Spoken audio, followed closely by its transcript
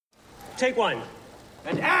take one.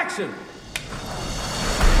 And action!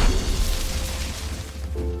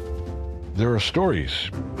 There are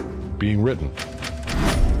stories being written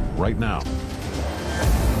right now.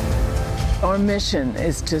 Our mission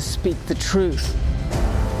is to speak the truth.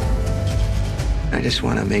 I just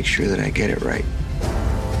want to make sure that I get it right.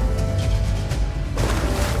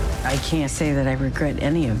 I can't say that I regret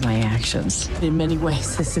any of my actions. In many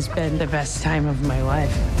ways, this has been the best time of my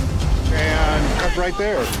life. And cut right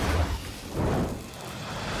there.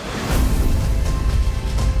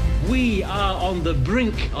 We are on the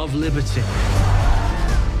brink of liberty.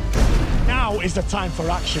 Now is the time for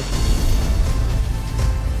action.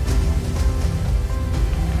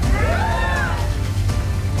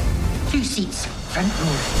 Two seats, front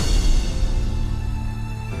row.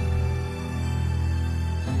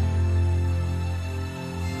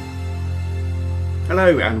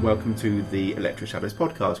 Hello and welcome to the Electric Shadows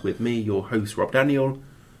podcast with me, your host Rob Daniel.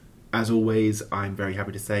 As always, I'm very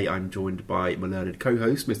happy to say I'm joined by my learned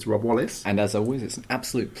co-host, Mr. Rob Wallis. And as always, it's an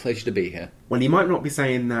absolute pleasure to be here. Well, he might not be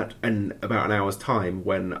saying that in about an hour's time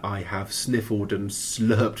when I have sniffled and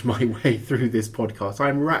slurped my way through this podcast.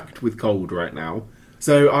 I'm racked with cold right now.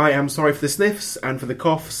 So I am sorry for the sniffs and for the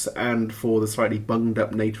coughs and for the slightly bunged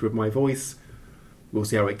up nature of my voice. We'll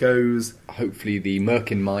see how it goes. Hopefully the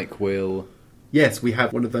Merkin mic will... Yes, we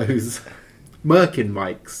have one of those Merkin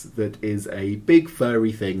mics that is a big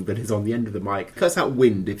furry thing that is on the end of the mic. Cuts out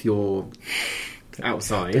wind if you're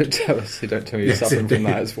outside. Don't tell me you're suffering from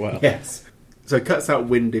that as well. Yes. So it cuts out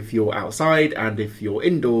wind if you're outside, and if you're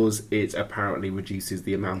indoors, it apparently reduces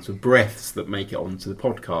the amount of breaths that make it onto the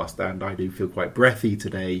podcast. And I do feel quite breathy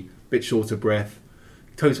today, bit short of breath,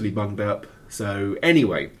 totally bunged up. So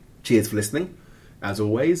anyway, cheers for listening. As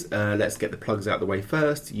always, let's get the plugs out of the way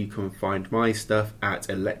first. You can find my stuff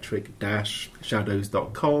at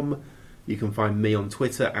electric-shadows.com. You can find me on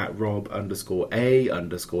Twitter at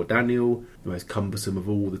Rob_A_Daniel, the most cumbersome of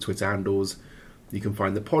all the Twitter handles. You can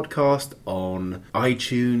find the podcast on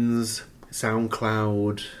iTunes,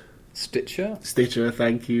 SoundCloud, Stitcher,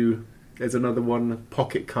 thank you. There's another one,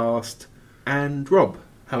 Pocket Cast. And Rob,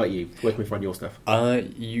 how about you? Where can we find your stuff?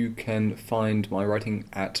 You can find my writing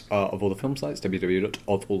at Of All The Film Sites,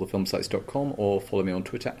 www.ofallthefilmsites.com, or follow me on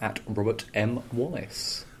Twitter at Robert M.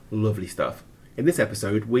 Wallis. Lovely stuff. In this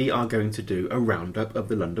episode, we are going to do a roundup of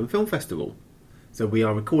the London Film Festival. So we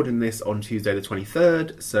are recording this on Tuesday the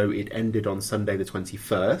 23rd, so it ended on Sunday the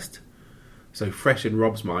 21st. So fresh in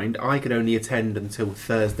Rob's mind, I could only attend until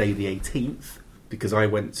Thursday the 18th, because I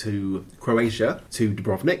went to Croatia, to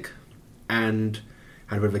Dubrovnik, and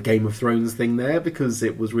had a bit of a Game of Thrones thing there because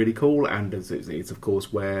it was really cool, and it's of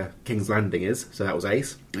course where King's Landing is, so that was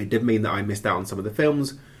ace. It did mean that I missed out on some of the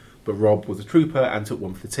films, but Rob was a trooper and took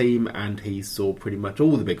one for the team, and he saw pretty much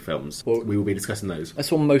all the big films. Well, we will be discussing those. I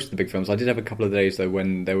saw most of the big films. I did have a couple of days though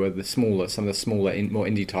when there were some of the smaller, more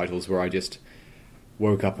indie titles where I just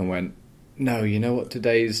woke up and went, no, you know what?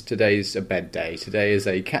 Today's a bed day. Today is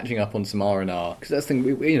a catching up on some R&R. Because that's the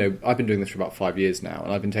thing. I've been doing this for about 5 years now,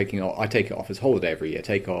 and I've been I take it off as holiday every year.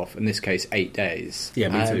 Take off, in this case, 8 days. Yeah,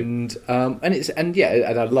 me too. And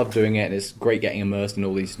I love doing it, and it's great getting immersed in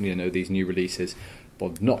all these these new releases.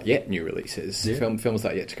 Well, not yet new releases. Yeah. Films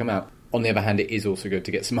that are yet to come out. On the other hand, it is also good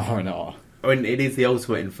to get some R&R. I mean, it is the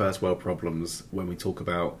ultimate in first world problems when we talk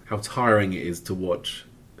about how tiring it is to watch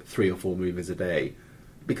 3 or 4 movies a day.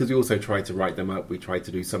 Because we also try to write them up, we try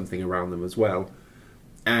to do something around them as well.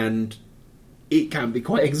 And it can be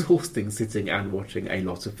quite exhausting sitting and watching a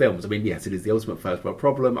lot of films. I mean, yes, it is the ultimate first world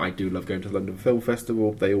problem. I do love going to the London Film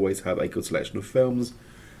Festival. They always have a good selection of films.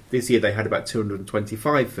 This year they had about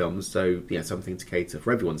 225 films, so something to cater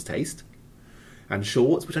for everyone's taste. And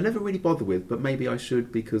shorts, which I never really bother with, but maybe I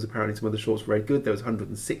should, because apparently some of the shorts were very good. There was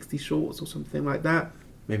 160 shorts or something like that.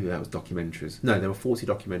 Maybe that was documentaries. No, there were 40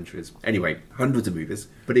 documentaries. Anyway, hundreds of movies.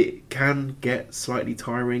 But it can get slightly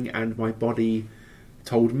tiring, and my body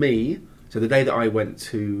told me... So the day that I went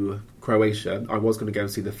to Croatia, I was going to go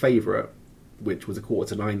and see The Favourite, which was a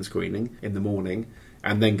 8:45 screening in the morning,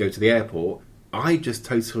 and then go to the airport. I just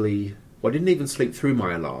totally... Well, I didn't even sleep through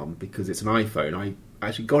my alarm, because it's an iPhone. I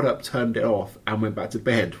actually got up, turned it off, and went back to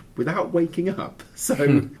bed without waking up.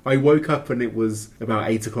 So I woke up, and it was about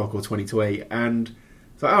 8 o'clock or 20 to 8, and...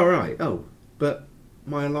 So, but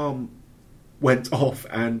my alarm went off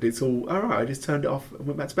and it's all right, I just turned it off and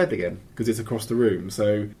went back to bed again because it's across the room.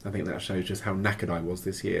 So I think that shows just how knackered I was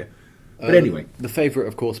this year. But anyway. The favourite,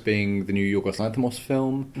 of course, being the new Yorgos Lanthimos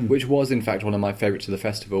film, which was, in fact, one of my favourites of the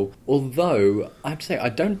festival. Although, I have to say, I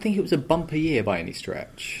don't think it was a bumper year by any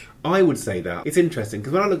stretch. I would say that. It's interesting,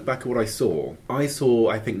 because when I look back at what I saw, I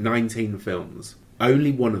think, 19 films.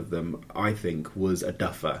 Only one of them, I think, was a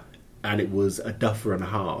duffer. and it was a duffer and a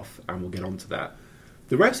half, and we'll get on to that.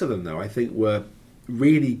 The rest of them, though, I think were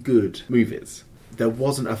really good movies. There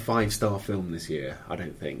wasn't a 5-star film this year, I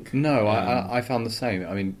don't think. No, I found the same.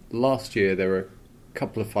 I mean, last year there were a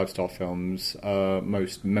couple of 5-star films,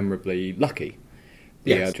 most memorably Lucky,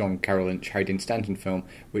 the John Carroll Lynch, Harry Dean Stanton film,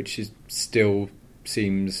 which is still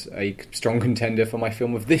seems a strong contender for my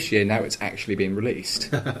film of this year. Now it's actually being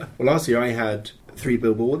released. Well, last year I had 3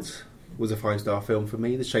 Billboards, was a 5-star film for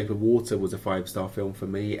me. The Shape of Water was a 5-star film for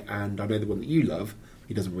me, and I know the one that you love,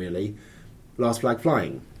 he doesn't really, Last Flag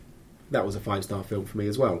Flying. That was a 5-star film for me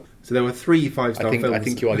as well. So there were 3 5-star films. I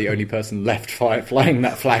think you are the only person left flying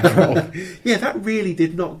that flag roll. Yeah, that really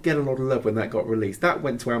did not get a lot of love when that got released. That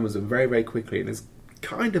went to Amazon very, very quickly, and it's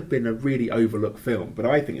kind of been a really overlooked film, but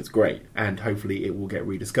I think it's great, and hopefully it will get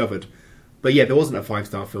rediscovered. But yeah, there wasn't a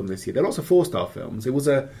 5-star film this year. There are lots of 4-star films. It was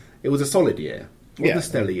a solid year. It wasn't a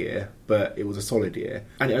stellar year, but it was a solid year.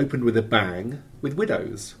 And it opened with a bang with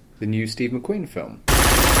Widows. The new Steve McQueen film.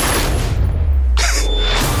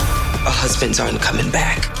 Our husbands aren't coming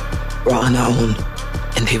back. We're on our own,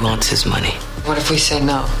 and he wants his money. What if we say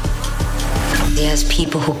no? There's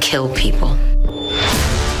people who kill people.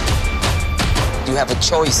 You have a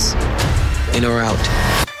choice. In or out.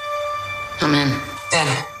 I'm in.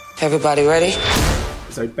 Then, everybody ready?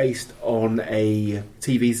 So based on a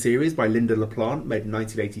TV series by Linda LaPlante, made in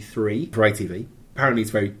 1983 for ITV. Apparently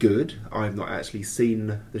it's very good. I've not actually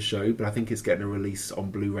seen the show, but I think it's getting a release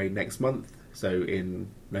on Blu-ray next month, so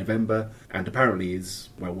in November, and apparently is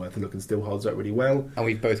well worth a look and still holds up really well. And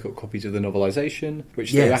we've both got copies of the novelisation,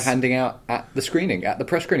 which they were handing out at the screening, at the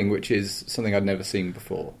press screening, which is something I'd never seen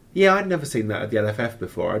before. Yeah, I'd never seen that at the LFF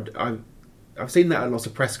before. I've seen that at lots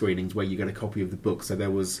of press screenings where you get a copy of the book. So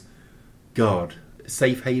there was,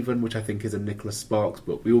 Safe Haven, which I think is a Nicholas Sparks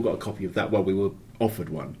book. We all got a copy of that. Well, we were offered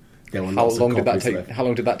one. There were lots of copies left. How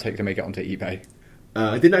long did that take to make it onto eBay?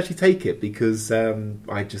 I didn't actually take it because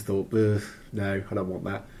I just thought, no, I don't want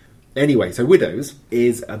that. Anyway, so Widows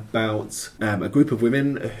is about a group of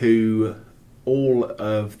women who all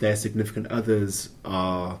of their significant others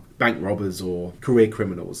are bank robbers or career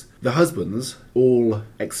criminals. The husbands all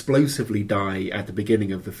explosively die at the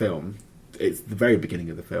beginning of the film. It's the very beginning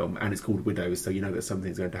of the film, and it's called Widows, so you know that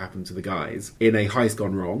something's going to happen to the guys in a heist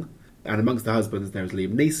gone wrong. And amongst the husbands, there's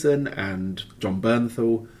Liam Neeson and John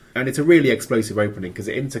Bernthal. And it's a really explosive opening because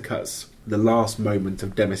it intercuts the last moment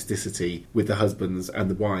of domesticity with the husbands and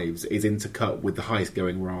the wives is intercut with the heist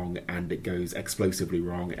going wrong, and it goes explosively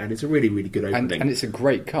wrong. And it's a really, really good opening. And it's a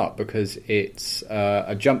great cut because it's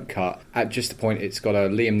a jump cut at just the point. It's got a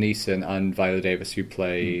Liam Neeson and Viola Davis who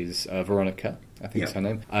plays Veronica. I think it's her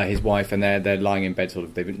name, his wife, and they're lying in bed, sort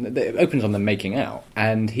of. It opens on them making out,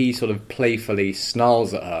 and he sort of playfully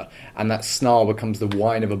snarls at her, and that snarl becomes the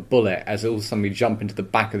whine of a bullet as all of a sudden we jump into the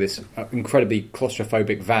back of this incredibly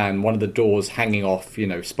claustrophobic van, one of the doors hanging off,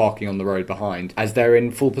 sparking on the road behind, as they're in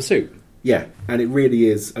full pursuit. Yeah, and it really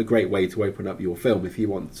is a great way to open up your film if you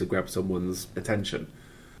want to grab someone's attention.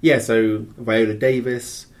 Yeah, so Viola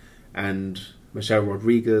Davis and Michelle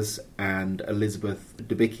Rodriguez and Elizabeth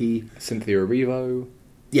Debicki. Cynthia Erivo.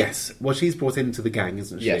 Yes. Well, she's brought into the gang,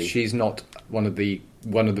 isn't she? Yes, she's not one of the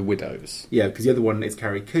widows. Yeah, because the other one is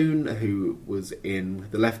Carrie Coon, who was in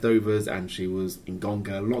The Leftovers, and she was in Gone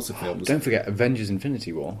Girl, lots of films. Don't forget Avengers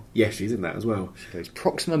Infinity War. Yes, she's in that as well. She plays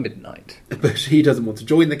Proxima Midnight. But she doesn't want to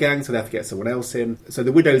join the gang, so they have to get someone else in. So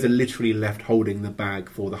the widows are literally left holding the bag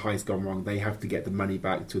for the heist gone wrong. They have to get the money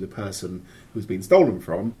back to the person who's been stolen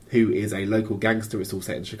from, who is a local gangster. It's all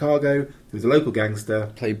set in Chicago. Who's a local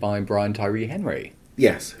gangster. Played by Brian Tyree Henry.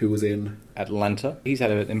 Yes, who was in Atlanta. He's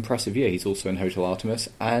had an impressive year. He's also in Hotel Artemis,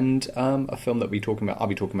 and a film that I'll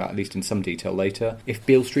be talking about at least in some detail later, If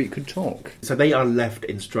Beale Street Could Talk. So they are left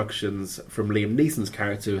instructions from Liam Neeson's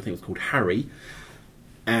character, I think it was called Harry,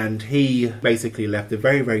 and he basically left a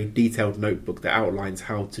very, very detailed notebook that outlines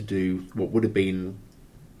how to do what would have been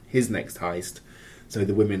his next heist. So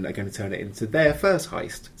the women are going to turn it into their first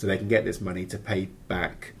heist, so they can get this money to pay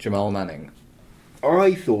back Jamal Manning.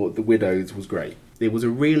 I thought The Widows was great. It was a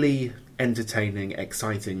really entertaining,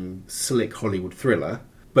 exciting, slick Hollywood thriller.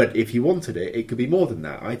 But if you wanted it, it could be more than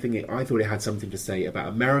that. I thought it had something to say about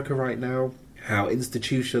America right now, how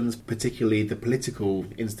institutions, particularly the political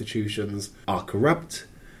institutions, are corrupt.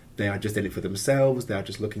 They are just in it for themselves. They are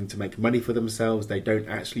just looking to make money for themselves. They don't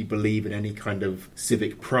actually believe in any kind of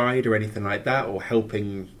civic pride or anything like that, or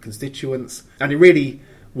helping constituents. And it really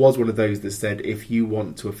was one of those that said, if you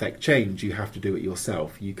want to affect change, you have to do it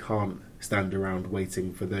yourself. You can't stand around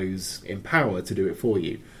waiting for those in power to do it for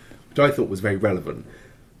you, which I thought was very relevant.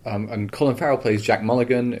 And Colin Farrell plays Jack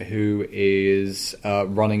Mulligan, who is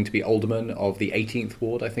running to be alderman of the 18th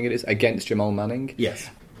Ward, I think it is, against Jamal Manning. Yes.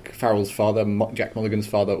 Farrell's father, Jack Mulligan's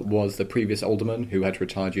father, was the previous alderman who had to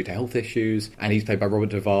retire due to health issues, and he's played by Robert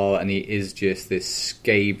Duvall, and he is just this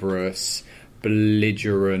scabrous,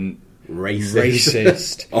 belligerent,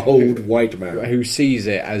 racist old white man who sees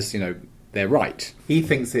it as, they're right. He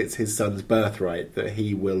thinks it's his son's birthright that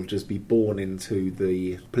he will just be born into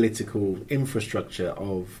the political infrastructure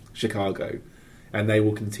of Chicago, and they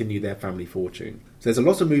will continue their family fortune. So there's a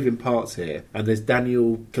lot of moving parts here, and there's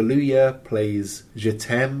Daniel Kaluuya plays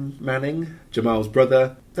Jatem Manning, Jamal's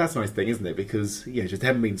brother. That's a nice thing, isn't it? Because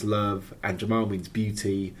Jatem means love, and Jamal means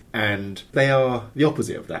beauty, and they are the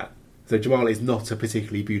opposite of that. So Jamal is not a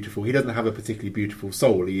particularly beautiful... He doesn't have a particularly beautiful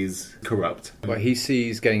soul. He is corrupt. But he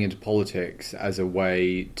sees getting into politics as a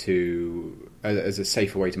way to... as a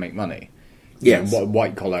safer way to make money. Yes.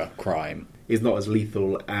 White-collar crime. Is not as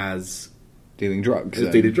lethal as... dealing drugs.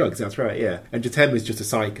 Dealing drugs, that's right, yeah. And Jatem is just a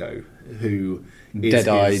psycho who...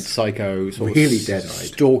 dead-eyed psycho, really dead-eyed,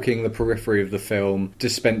 stalking the periphery of the film,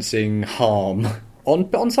 dispensing harm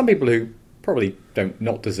on some people who probably don't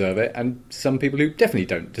not deserve it, and some people who definitely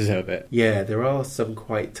don't deserve it. Yeah, there are some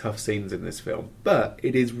quite tough scenes in this film, but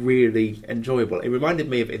it is really enjoyable. It reminded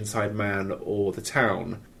me of Inside Man or The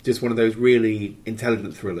Town, just one of those really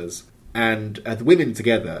intelligent thrillers. And the women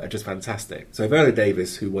together are just fantastic. So Viola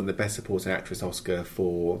Davis, who won the Best Supporting Actress Oscar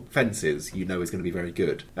for Fences, is going to be very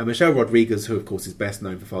good. And Michelle Rodriguez, who of course is best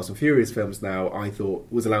known for Fast and Furious films now, I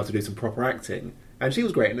thought was allowed to do some proper acting. And she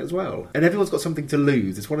was great in it as well. And everyone's got something to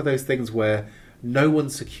lose. It's one of those things where no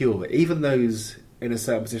one's secure. Even those in a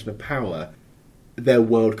certain position of power, their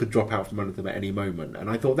world could drop out from under them at any moment. And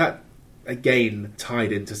I thought that, again,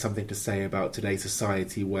 tied into something to say about today's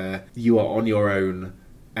society where you are on your own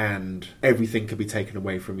and everything could be taken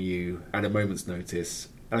away from you at a moment's notice.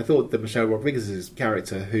 And I thought that Michelle Rodriguez's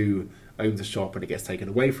character, who owns a shop and it gets taken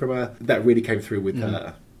away from her, that really came through with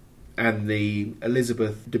her. And the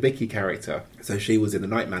Elizabeth Debicki character, so she was in The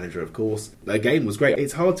Night Manager, of course, again was great.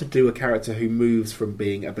 It's hard to do a character who moves from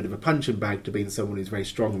being a bit of a punching bag to being someone who's very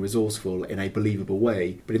strong and resourceful in a believable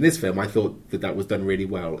way. But in this film, I thought that was done really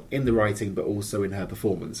well, in the writing, but also in her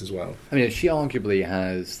performance as well. I mean, she arguably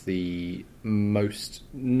has the most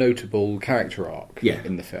notable character arc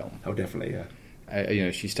in the film. Oh, definitely,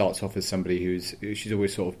 yeah. She starts off as somebody she's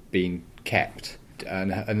always sort of been kept.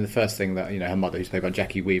 And the first thing that her mother, who's played by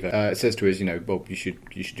Jackie Weaver, says to her is, well, you should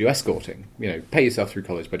do escorting. Pay yourself through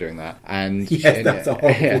college by doing that. And that's a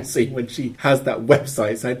horrible scene when she has that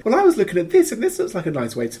website saying, "Well, I was looking at this, and this looks like a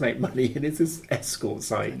nice way to make money, and it's this escort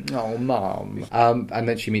site." Oh, Mum. And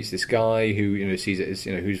then she meets this guy who sees it as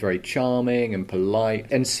who's very charming and polite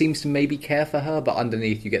and seems to maybe care for her, but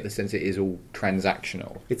underneath you get the sense it is all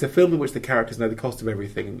transactional. It's a film in which the characters know the cost of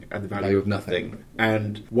everything and the value of nothing.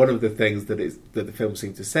 And one of the things that the film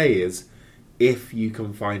seems to say is, if you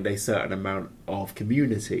can find a certain amount of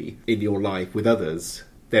community in your life with others,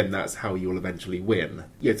 then that's how you'll eventually win.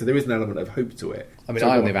 Yeah, so there is an element of hope to it. I mean,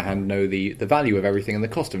 I, on the other hand, know the value of everything and the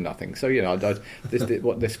cost of nothing. So,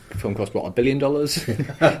 this film cost, $1 billion?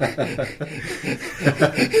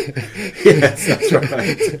 Yes, that's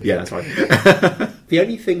right. Yeah, that's right. The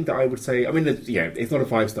only thing that I would say, I mean, it's not a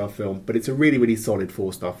 5-star film, but it's a really, really solid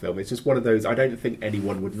 4-star film. It's just one of those, I don't think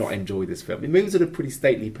anyone would not enjoy this film. It moves at a pretty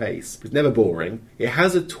stately pace. It's never boring. It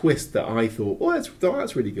has a twist that I thought,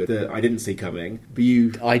 that's really good, that I didn't see coming.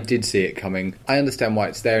 But I did see it coming. I understand why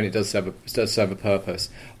it's there, and it does serve a purpose,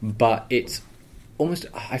 but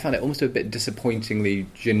I found it almost a bit disappointingly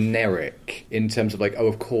generic in terms of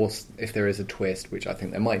of course, if there is a twist, which I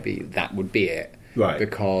think there might be, that would be it. Right.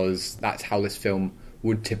 Because that's how this film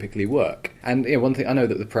would typically work. And one thing, I know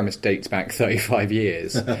that the premise dates back 35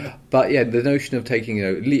 years, but the notion of taking,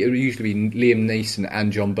 usually Liam Neeson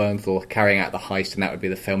and John Bernthal carrying out the heist, and that would be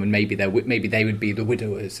the film, and maybe they would be the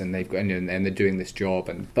widowers, and they've got and they're doing this job,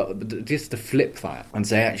 but just to flip that and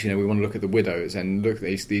say, actually, we want to look at the widows and look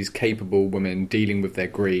at these capable women dealing with their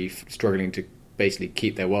grief, struggling to basically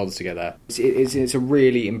keep their worlds together. It's a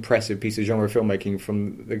really impressive piece of genre filmmaking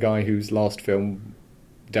from the guy whose last film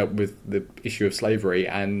dealt with the issue of slavery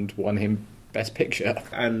and won him Best Picture.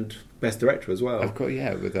 And Best Director as well. Of course,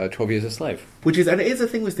 yeah, with 12 Years a Slave. And it is a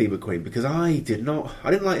thing with Steve McQueen, because I didn't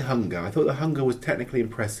like Hunger. I thought that Hunger was technically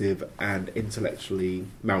impressive and intellectually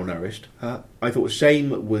malnourished. I thought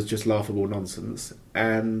Shame was just laughable nonsense,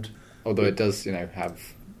 and... Although it does, have...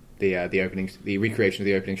 the recreation of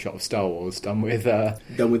the opening shot of Star Wars done with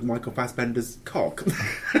Michael Fassbender's cock,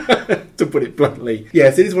 to put it bluntly.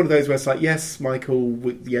 Yes, it is one of those where it's like, yes, Michael,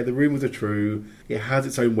 the rumours are true. It has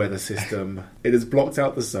its own weather system. It has blocked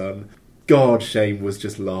out the sun. God, Shame was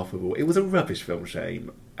just laughable. It was a rubbish film,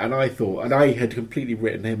 Shame. And I had completely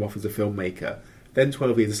written him off as a filmmaker. Then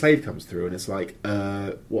 12 Years a Slave comes through and it's like,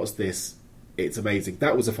 what's this? It's amazing.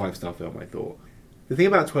 That was a 5-star film, I thought. The thing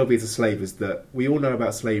about 12 Years a Slave is that we all know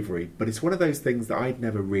about slavery, but it's one of those things that I'd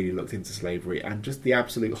never really looked into slavery, and just the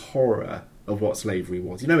absolute horror of what slavery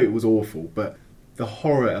was. You know, it was awful, but the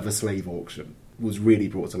horror of a slave auction was really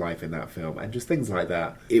brought to life in that film, and just things like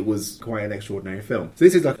that. It was quite an extraordinary film. So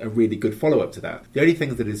this is like a really good follow-up to that. The only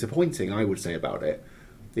things that are disappointing, I would say, about it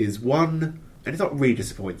is one, and it's not really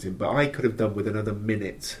disappointing, but I could have done with another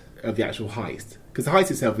minute of the actual heist. Because the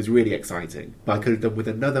heist itself is really exciting, but I could have done with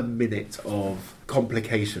another minute of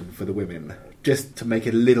complication for the women, just to make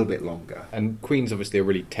it a little bit longer. And Queen's obviously a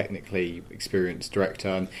really technically experienced director,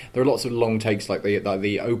 and there are lots of long takes, like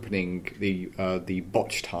the opening, the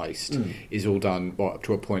botched heist is all done up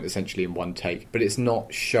to a point essentially in one take, but it's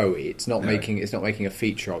not showy. It's not making a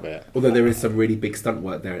feature of it. Although there is some really big stunt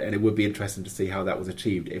work there, and it would be interesting to see how that was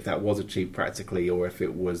achieved, if that was achieved practically or if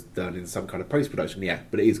it was done in some kind of post-production. Yeah,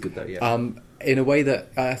 but it is good though. Yeah. In a way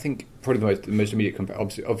that I think probably the most immediate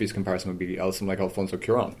obvious comparison would be someone like Alfonso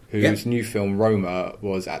Cuarón, whose new film Roma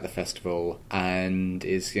was at the festival and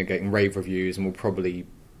is getting rave reviews and will probably,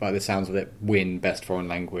 by the sounds of it, win Best Foreign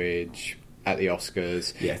Language at the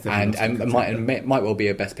Oscars, and might well be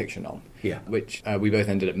a Best Picture nom. Yeah, which we both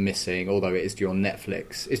ended up missing, although it is due on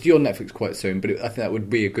Netflix. It's due on Netflix quite soon, but I think that would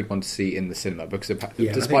be a good one to see in the cinema, because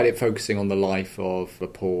despite it focusing on the life of a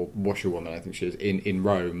poor washerwoman, I think she is, in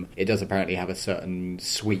Rome, it does apparently have a certain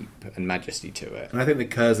sweep and majesty to it. And I think that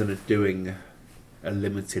Curzon is doing a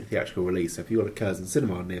limited theatrical release, so if you've got a Curzon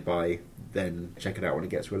cinema nearby, then check it out when it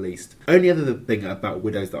gets released. Only other thing about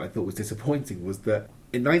Widows that I thought was disappointing was that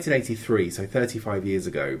in 1983, so 35 years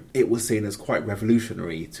ago, it was seen as quite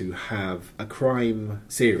revolutionary to have a crime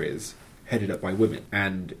series headed up by women.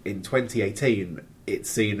 And in 2018, it's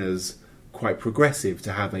seen as quite progressive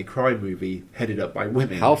to have a crime movie headed up by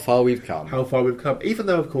women. How far we've come. Even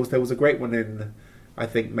though, of course, there was a great one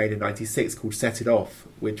made in 96 called Set It Off,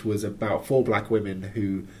 which was about 4 black women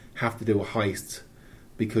who have to do a heist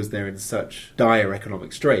because they're in such dire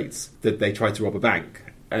economic straits that they try to rob a bank.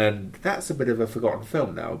 And that's a bit of a forgotten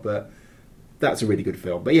film now, but that's a really good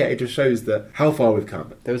film. But yeah, it just shows that how far we've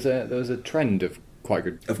come. There was a trend of quite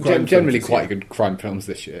good, generally quite good crime films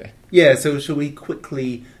this year. Yeah, so shall we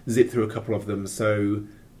quickly zip through a couple of them? So,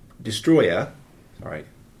 Destroyer. Sorry.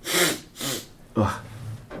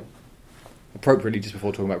 Appropriately, just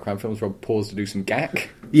before talking about crime films, Rob paused to do some gack.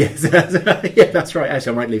 Yes, yeah, that's right.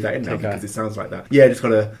 Actually, I might leave that in now because it sounds like that. Yeah, just got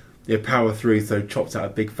to power through, so chopped out a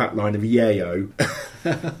big fat line of yayo.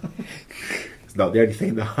 It's not the only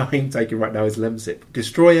thing that I'm taking right now is Lemsip.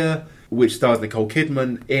 Destroyer, which stars Nicole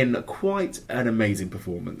Kidman in quite an amazing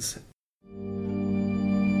performance.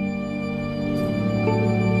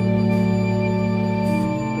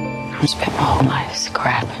 I spent my whole life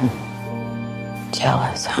scrapping.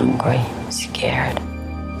 Jealous, hungry, scared.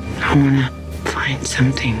 I want to find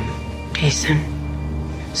something decent,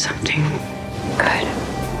 something good.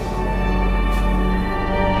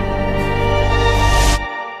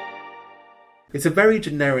 It's a very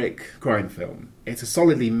generic crime film. It's a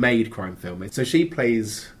solidly made crime film. So she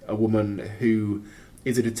plays a woman who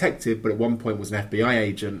is a detective, but at one point was an FBI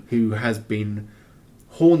agent who has been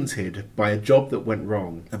haunted by a job that went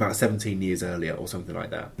wrong about 17 years earlier or something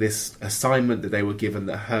like that. This assignment that they were given,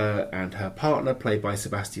 that her and her partner, played by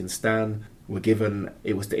Sebastian Stan, were given,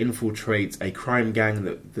 it was to infiltrate a crime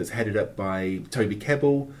gang that's headed up by Toby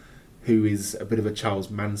Kebbell, who is a bit of a Charles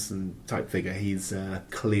Manson type figure. He's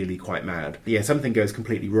clearly quite mad. Yeah, something goes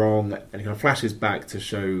completely wrong, and it kind of flashes back to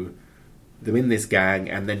show them in this gang,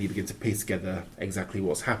 and then you begin to piece together exactly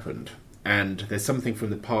what's happened. And there's something from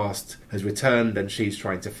the past has returned, and she's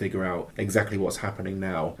trying to figure out exactly what's happening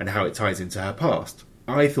now and how it ties into her past.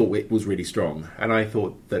 I thought it was really strong, and I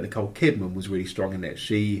thought that Nicole Kidman was really strong in it.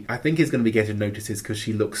 She, I think, is going to be getting notices because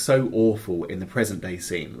she looks so awful in the present day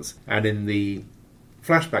scenes, and in the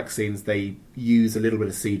flashback scenes they use a little bit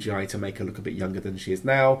of CGI to make her look a bit younger than she is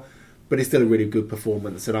now, but it's still a really good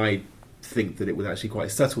performance, and I think that it was actually quite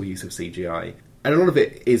a subtle use of CGI. And a lot of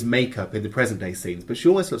it is makeup in the present day scenes, but she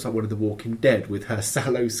almost looks like one of the Walking Dead with her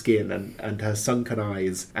sallow skin and her sunken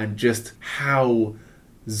eyes, and just how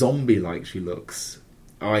zombie-like she looks.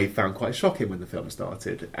 I found quite shocking when the film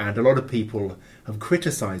started, and a lot of people have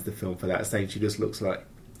criticised the film for that, saying she just looks like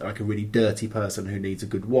a really dirty person who needs a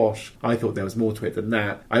good wash. I thought there was more to it than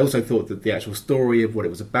that. I also thought that the actual story of what it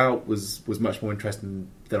was about was much more interesting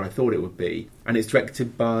than I thought it would be. And it's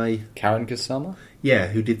directed by Karen Kusama? Yeah,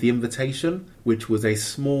 who did The Invitation, which was a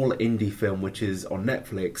small indie film which is on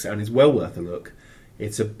Netflix and is well worth a look.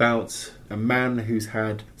 It's about a man who's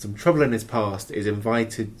had some trouble in his past, is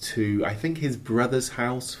invited to, I think, his brother's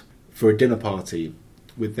house for a dinner party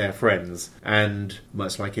with their friends. And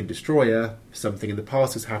much like in Destroyer, something in the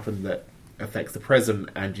past has happened that affects the present,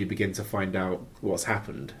 and you begin to find out what's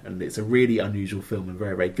happened. And it's a really unusual film and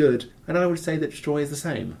very, very good. And I would say that Destroyer is the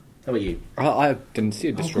same. How about you? I didn't see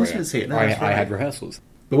a Destroyer. Of course you didn't see it. No, I that's right. had rehearsals.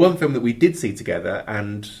 The one film that we did see together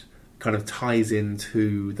and kind of ties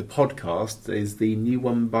into the podcast is the new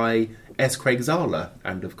one by S. Craig Zahler.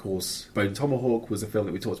 And of course, Bone Tomahawk was a film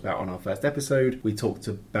that we talked about on our first episode. We talked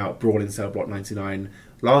about Brawl in Cell Block 99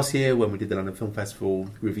 last year when we did the London Film Festival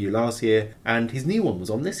review last year. And his new one was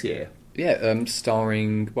on this year. Yeah,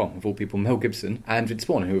 starring, well, of all people, Mel Gibson and Vince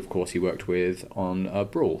Vaughn, who of course he worked with on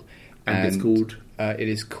Brawl. And it's called? It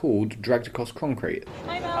is called Dragged Across Concrete.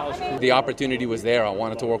 The opportunity was there. I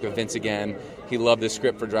wanted to work with Vince again. He loved the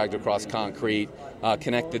script for Dragged Across Concrete.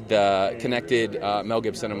 Connected Mel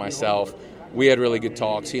Gibson and myself. We had really good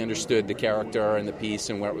talks. He understood the character and the piece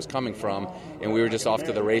and where it was coming from, and we were just off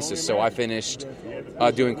to the races. So I finished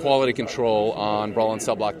doing quality control on Brawl in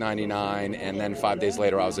Cell Block 99, and then 5 days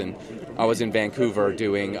later I was in Vancouver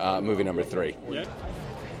doing movie number 3.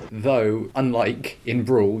 Though, unlike in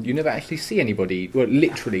Brawl, you never actually see anybody, well,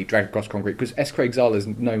 literally dragged across concrete, because S. Craig Zahler is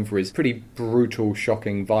known for his pretty brutal,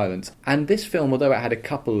 shocking violence. And this film, although it had a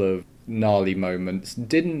couple of gnarly moments,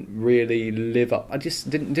 didn't really live up.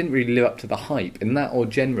 Didn't really live up to the hype in that, or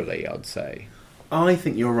generally, I'd say. I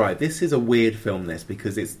think you're right. This is a weird film, this,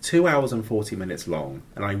 because it's 2 hours and 40 minutes long,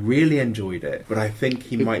 and I really enjoyed it. But I think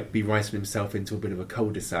he might be writing himself into a bit of a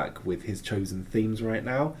cul-de-sac with his chosen themes right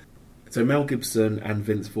now. So Mel Gibson and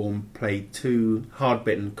Vince Vaughn played two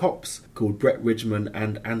hard-bitten cops called Brett Ridgman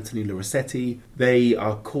and Anthony Lorassetti. They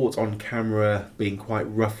are caught on camera being quite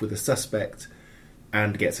rough with a suspect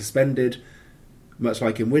and get suspended. Much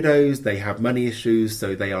like in Widows, they have money issues,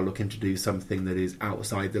 so they are looking to do something that is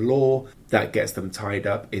outside the law. That gets them tied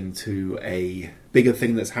up into a bigger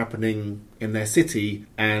thing that's happening in their city,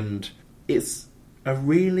 and it's a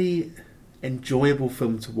really enjoyable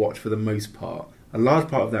film to watch for the most part. A large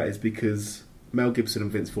part of that is because Mel Gibson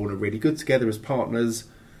and Vince Vaughn are really good together as partners.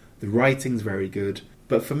 The writing's very good.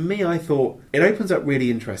 But for me, I thought it opens up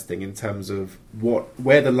really interesting in terms of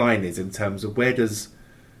where the line is, in terms of where does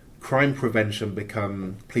crime prevention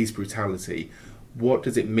become police brutality? What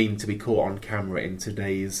does it mean to be caught on camera in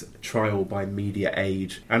today's trial by media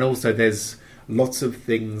age? And also there's lots of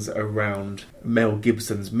things around Mel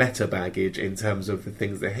Gibson's meta baggage in terms of the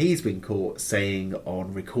things that he's been caught saying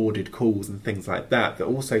on recorded calls and things like that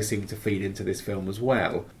also seem to feed into this film as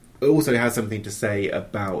well. It also has something to say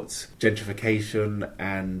about gentrification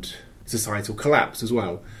and societal collapse as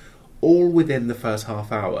well, all within the first half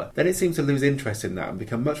hour. Then it seems to lose interest in that and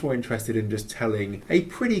become much more interested in just telling a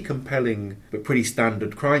pretty compelling but pretty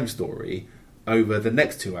standard crime story over the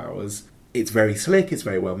next 2 hours. It's very slick, it's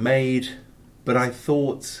very well made, but I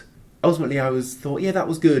thought, ultimately yeah, that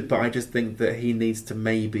was good, but I just think that he needs to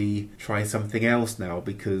maybe try something else now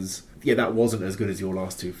because, yeah, that wasn't as good as your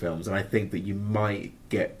last two films, and I think that you might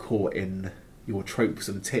get caught in your tropes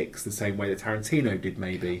and tics the same way that Tarantino did,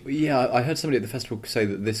 maybe. Yeah, I heard somebody at the festival say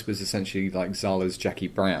that this was essentially like Zahler's Jackie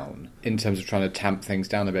Brown in terms of trying to tamp things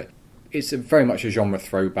down a bit. It's very much a genre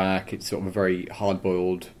throwback. It's sort of a very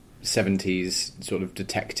hard-boiled 70s sort of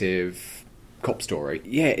detective cop story.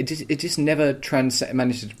 Yeah, it just never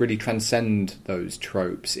managed to really transcend those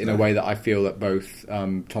tropes in a way that I feel that both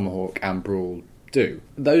Tomahawk and Brawl do.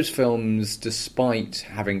 Those films, despite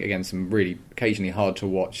having, again, some really occasionally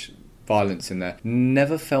hard-to-watch violence in there,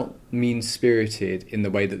 never felt mean-spirited in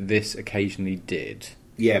the way that this occasionally did.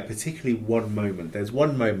 Yeah, particularly one moment. There's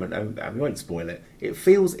one moment, and we won't spoil it. It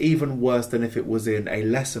feels even worse than if it was in a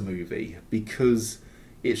lesser movie because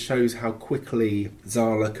it shows how quickly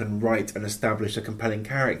Zahler can write and establish a compelling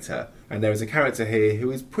character. And there is a character here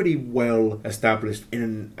who is pretty well established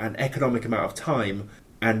in an economic amount of time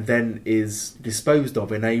and then is disposed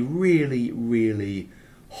of in a really, really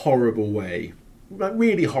horrible way. Like,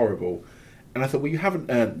 really horrible. And I thought, well, you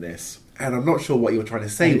haven't earned this. And I'm not sure what you were trying to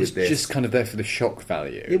say with this. It's just kind of there for the shock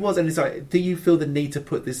value. It was, and it's like, do you feel the need to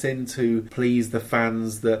put this in to please the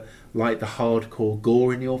fans that like the hardcore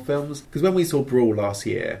gore in your films? Because when we saw Brawl last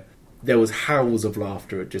year, there was howls of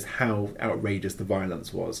laughter at just how outrageous the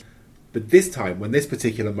violence was. But this time, when this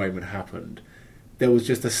particular moment happened, there was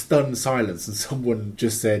just a stunned silence and someone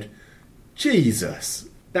just said, Jesus!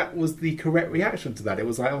 That was the correct reaction to that. It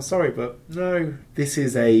was like, I'm sorry, but no, this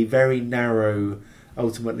is a very narrow,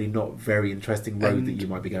 ultimately not very interesting road that you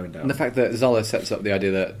might be going down. And the fact that Zahler sets up the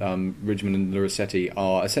idea that Ridgman and Lorassetti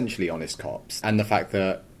are essentially honest cops, and the fact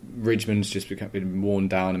that Ridgman's just been worn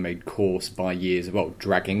down and made coarse by years of, well,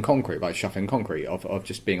 dragging concrete, by shuffling concrete, of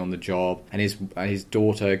just being on the job. And his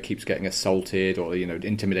daughter keeps getting assaulted or,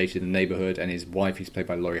 intimidated in the neighbourhood. And his wife, who's played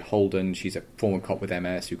by Laurie Holden, she's a former cop with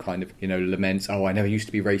MS who kind of, laments, oh, I never used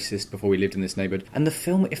to be racist before we lived in this neighbourhood. And the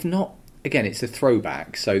film, if not... Again, it's a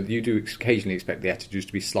throwback, so you do occasionally expect the attitudes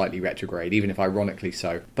to be slightly retrograde, even if ironically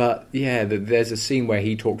so. But yeah, there's a scene where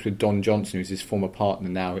he talks with Don Johnson, who's his former partner,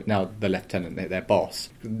 now the lieutenant, their boss.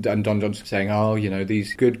 And Don Johnson saying, oh,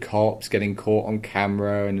 these good cops getting caught on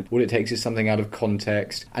camera, and all it takes is something out of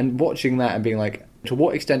context. And watching that and being like, to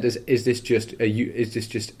what extent is this just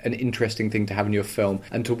an interesting thing to have in your film?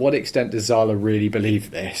 And to what extent does Zala really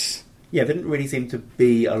believe this? Yeah, there didn't really seem to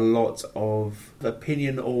be a lot of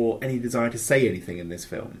opinion or any desire to say anything in this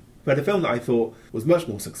film. But a film that I thought was much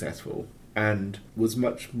more successful and was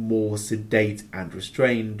much more sedate and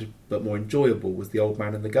restrained, but more enjoyable, was The Old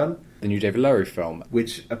Man and the Gun. The new David Lowery film.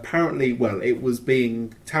 Which apparently, well, it was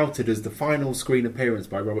being touted as the final screen appearance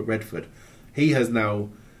by Robert Redford. He has now,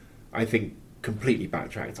 I think, completely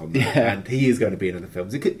backtracked on that, and he is going to be in other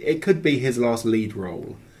films. It could be his last lead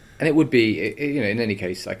role. And it would be, in any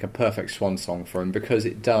case, like a perfect swan song for him, because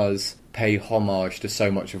it does pay homage to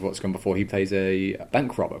so much of what's gone before. He plays a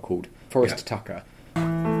bank robber called Forrest Tucker.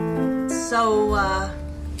 So,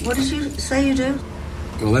 what did you say you do?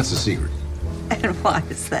 Well, that's a secret. And why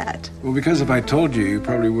is that? Well, because if I told you, you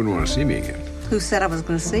probably wouldn't want to see me again. Who said I was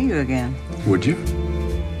going to see you again? Would you?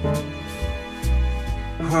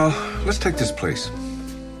 Well, let's take this place.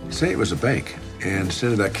 Say it was a bank, and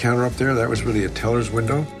instead of that counter up there, that was really a teller's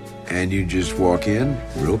window. And you just walk in,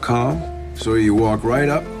 real calm. So you walk right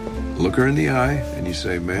up, look her in the eye, and you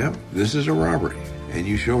say, ma'am, this is a robbery. And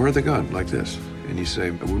you show her the gun, like this. And you say,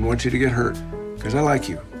 I wouldn't want you to get hurt, because I like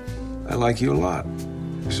you. I like you a lot.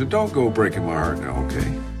 So don't go breaking my heart now,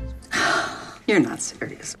 okay? You're not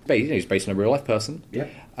serious. He's based on a real-life person. Yeah.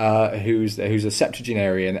 Who's a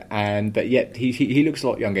septuagenarian, but yet he looks a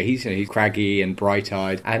lot younger. He's craggy and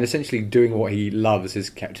bright-eyed, and essentially doing what he loves has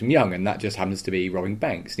kept him young, and that just happens to be robbing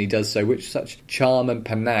banks. And he does so with such charm and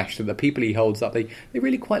panache that the people he holds up, they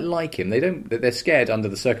really quite like him. They're scared under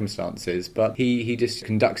the circumstances, but he just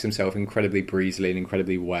conducts himself incredibly breezily and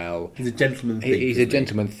incredibly well. He's a gentleman thief. He's a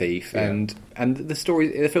gentleman thief, yeah. And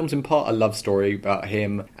the film's in part a love story about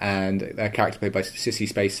him and a character played by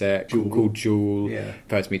Sissy Spacek called Jewel. Yeah.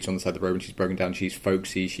 First meets her on the side of the road when she's broken down. She's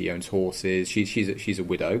folksy. She owns horses. She's a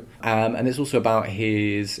widow. And it's also about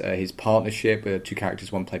his partnership with two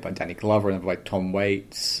characters, one played by Danny Glover and another by Tom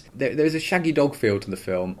Waits. There's a shaggy dog feel to the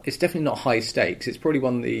film. It's definitely not high stakes. It's probably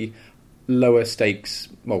one of the lower stakes.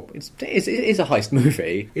 Well, it is a heist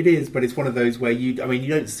movie. It is, but it's one of those where you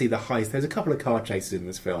don't see the heist. There's a couple of car chases in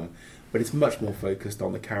this film, but it's much more focused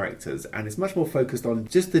on the characters, and it's much more focused on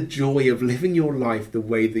just the joy of living your life the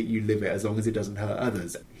way that you live it, as long as it doesn't hurt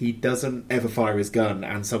others. He doesn't ever fire his gun,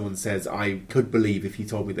 and someone says, I could believe if you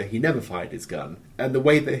told me that he never fired his gun. And the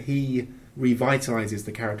way that he revitalises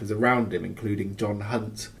the characters around him, including John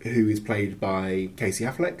Hunt, who is played by Casey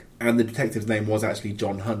Affleck, and the detective's name was actually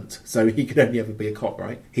John Hunt, so he could only ever be a cop,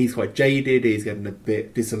 right? He's quite jaded, he's getting a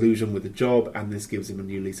bit disillusioned with the job, and this gives him a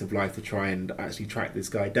new lease of life to try and actually track this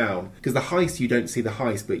guy down. Because the heist, you don't see the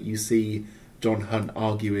heist, but you see John Hunt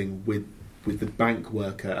arguing with the bank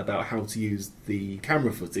worker about how to use the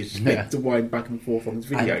camera footage to wind back and forth on his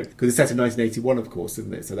video. Because it's set in 1981, of course,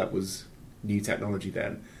 isn't it? So that was new technology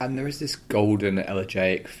then. And there is this golden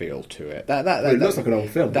elegiac feel to it. It looks like an old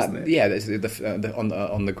film, doesn't it? Yeah, there's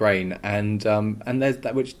on the grain, and there's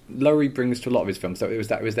that which Lowery brings to a lot of his films. So it was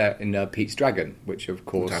that in Pete's Dragon, which of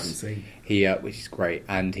course I haven't seen. Which is great,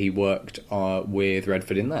 and he worked with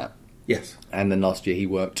Redford in that. Yes. And then last year he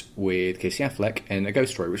worked with Casey Affleck in A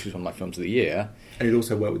Ghost Story, which was one of my films of the year. And he'd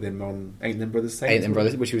also worked with him on Ain't Them Brothers Saints. Ain't Them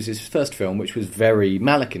Brothers, which was his first film, which was very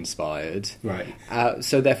Malick-inspired. Right.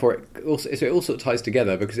 So therefore, it all sort of ties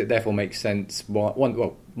together, because it therefore makes sense.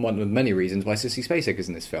 One of many reasons why Sissy Spacek is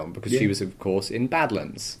in this film, because she was, of course, in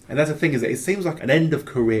Badlands. And that's the thing, is that it seems like an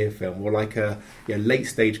end-of-career film, or like a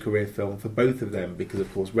late-stage career film for both of them, because,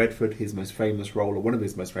 of course, Redford, his most famous role, or one of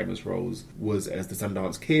his most famous roles, was as the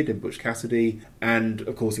Sundance Kid in Butch Cassidy, and,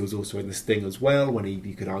 of course, he was also in The Sting as well, when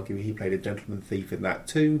you could argue he played a gentleman thief in that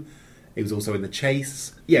too. He was also in The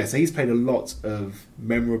Chase. Yeah, so he's played a lot of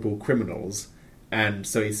memorable criminals, and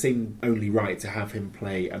so it seemed only right to have him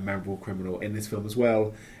play a memorable criminal in this film as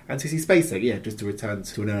well. And Sissy Spacek, just to return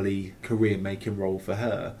to an early career-making role for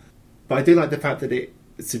her. But I do like the fact that it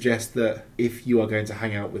suggests that if you are going to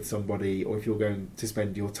hang out with somebody, or if you're going to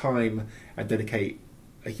spend your time and dedicate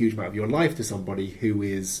a huge amount of your life to somebody who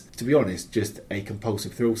is, to be honest, just a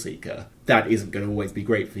compulsive thrill seeker, that isn't going to always be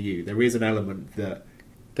great for you. There is an element that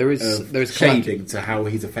There is shading to how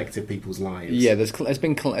he's affected people's lives. Yeah, there's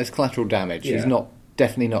collateral damage. Yeah. He's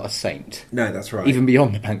definitely not a saint. No, that's right. Even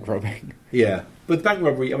beyond the bank robbing. Yeah. But the bank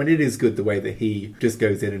robbery, I mean, it is good the way that he just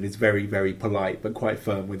goes in and is very, very polite but quite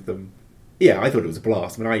firm with them. Yeah, I thought it was a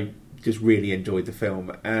blast. I mean, I just really enjoyed the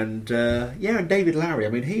film. And, and David Lowery, I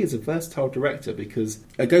mean, he is a versatile director because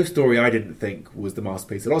A Ghost Story I didn't think was the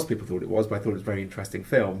masterpiece. A lot of people thought it was, but I thought it was a very interesting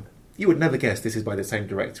film. You would never guess this is by the same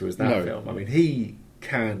director as that film. I mean, he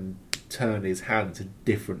can turn his hand to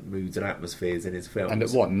different moods and atmospheres in his films. And at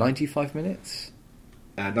what, 95 minutes?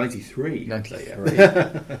 93.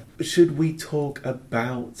 93. Should we talk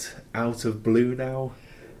about Out of Blue now?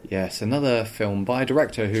 Yes, another film by a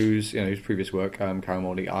director whose previous work, Karen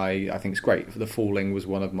Morley, I think is great. The Falling was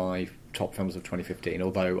one of my top films of 2015,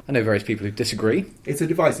 although I know various people who disagree. It's a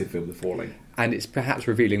divisive film, The Falling. And it's perhaps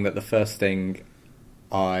revealing that the first thing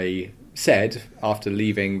I said after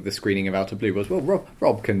leaving the screening of Out of Blue was, well,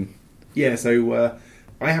 Rob can... Yeah, so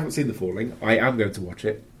I haven't seen The Falling. I am going to watch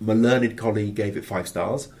it. My learned colleague gave it 5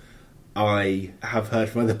 stars. I have heard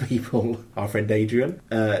from other people, our friend Adrian,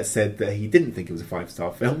 said that he didn't think it was a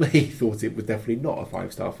 5-star film. He thought it was definitely not a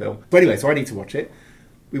 5-star film. But anyway, so I need to watch it.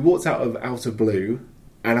 We walked out of Blue,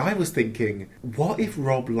 and I was thinking, what if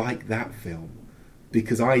Rob liked that film?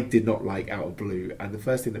 Because I did not like Out of Blue, and the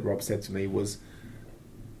first thing that Rob said to me was,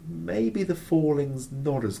 maybe The Falling's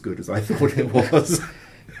not as good as I thought it was.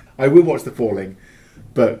 I will watch The Falling,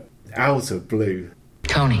 but Out of Blue...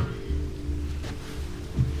 Tony,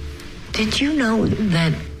 did you know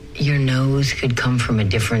that your nose could come from a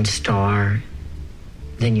different star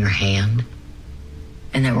than your hand?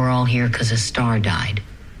 And that we're all here because a star died?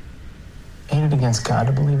 Ain't it against God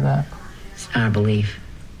to believe that? It's not a belief.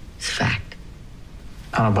 It's fact.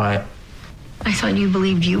 I don't buy it. I thought you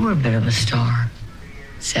believed you were a bit of a star.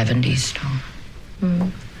 70s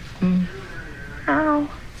star. Ow.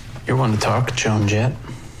 You're one to talk, Joan Jett.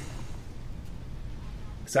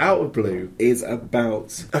 So Out of Blue is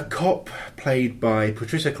about a cop played by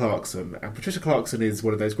Patricia Clarkson. And Patricia Clarkson is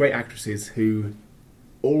one of those great actresses who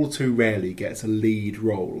all too rarely gets a lead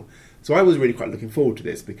role. So I was really quite looking forward to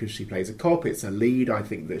this because she plays a cop, it's a lead. I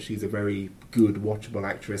think that she's a very good, watchable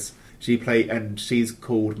actress. She's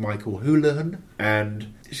called Michael Houlihan.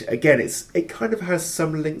 And again, it kind of has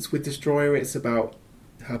some links with Destroyer. It's about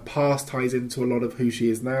her past ties into a lot of who she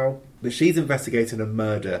is now. But she's investigating a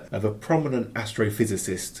murder of a prominent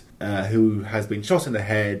astrophysicist who has been shot in the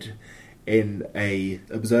head in a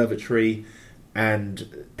observatory,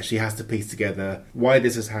 and she has to piece together why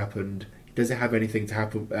this has happened. Does it have anything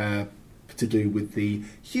to do with the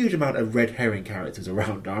huge amount of red herring characters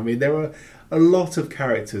around her? I mean, there are a lot of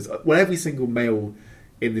characters. Well, every single male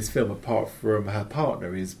in this film, apart from her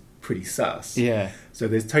partner, is pretty sus. Yeah. So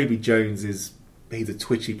there's Toby Jones, he's a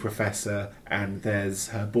twitchy professor, and there's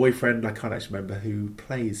her boyfriend, I can't actually remember who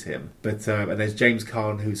plays him, but and there's James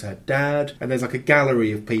Caan, who's her dad, and there's like a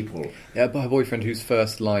gallery of people. Yeah, but her boyfriend, whose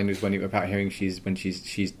first line was about hearing she's been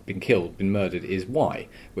killed, been murdered, is why,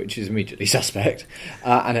 which is immediately suspect.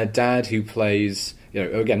 And her dad, who plays,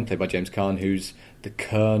 again played by James Caan, who's the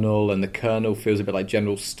Colonel, and the Colonel feels a bit like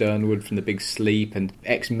General Sternwood from The Big Sleep, and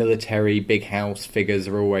ex-military big house figures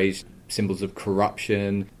are always symbols of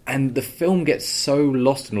corruption. And the film gets so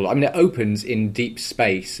lost in all. I mean, it opens in deep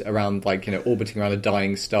space around, orbiting around a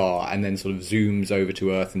dying star, and then sort of zooms over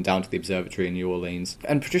to Earth and down to the observatory in New Orleans.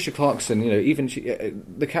 And Patricia Clarkson, even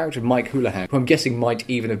the character of Mike Houlihan, who I'm guessing might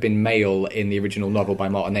even have been male in the original novel by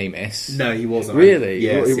Martin Amis. No, he wasn't. Really?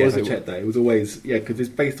 Yes, I checked that. It was always, because it's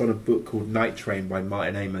based on a book called Night Train by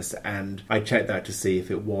Martin Amis, and I checked that to see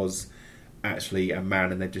if it was actually a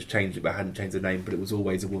man and they just changed it but hadn't changed the name, but it was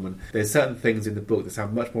always a woman. There's certain things in the book that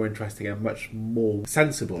sound much more interesting and much more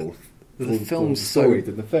sensible the film's story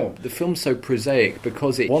than the film. The film's so prosaic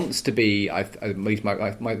because it wants to be, at least my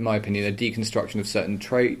opinion, a deconstruction of certain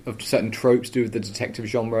tropes to do with the detective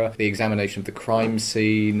genre, the examination of the crime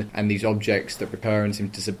scene, and these objects that recur and seem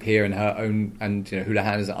to disappear in her own. And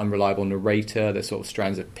Houlihan is an unreliable narrator. There's sort of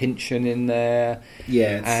strands of Pynchon in there.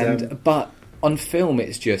 Yeah, but on film,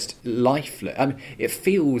 it's just lifeless. I mean, it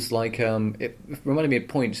feels like it reminded me at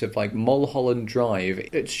points of like Mulholland Drive.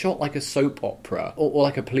 It's shot like a soap opera or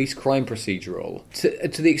like a police crime procedural.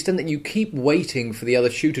 To the extent that you keep waiting for the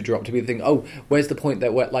other shoe to drop to be the thing. Oh, where's the point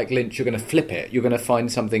that like Lynch, you're going to flip it? You're going to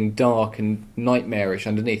find something dark and nightmarish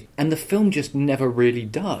underneath, and the film just never really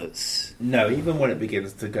does. No, even when it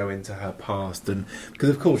begins to go into her past, and because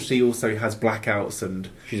of course she also has blackouts, and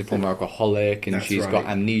she's a former alcoholic, and she's got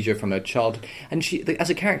amnesia from her childhood. And she, as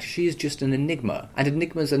a character, she is just an enigma. And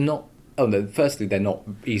enigmas are not Oh no! Firstly, they're not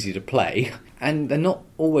easy to play, and they're not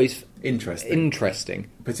always interesting.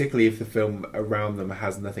 Particularly if the film around them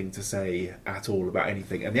has nothing to say at all about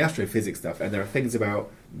anything. And the astrophysics stuff, and there are things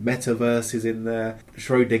about metaverses in there.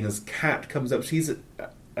 Schrodinger's cat comes up. She's an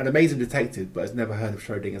amazing detective, but has never heard of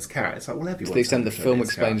Schrodinger's cat. It's like, well, everyone. To the extent the film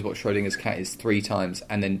explains what Schrodinger's cat is 3 times,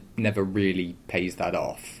 and then never really pays that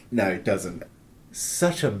off. No, it doesn't.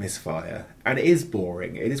 Such a misfire, and it is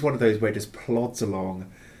boring. It is one of those where it just plods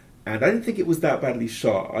along. And I didn't think it was that badly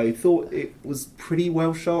shot. I thought it was pretty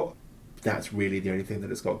well shot. That's really the only thing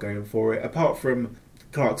that it's got going for it. Apart from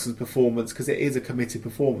Clarkson's performance, because it is a committed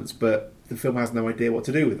performance, but the film has no idea what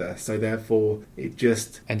to do with her. So therefore, it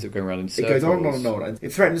just ends up going around in circles. It goes on and on and on. And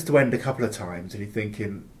it threatens to end a couple of times, and you're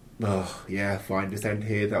thinking, oh, yeah, fine, just end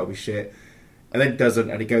here, that'll be shit. And then it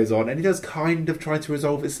doesn't, and it goes on. And it does kind of try to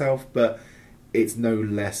resolve itself, but it's no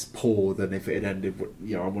less poor than if it had ended,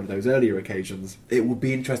 on one of those earlier occasions. It would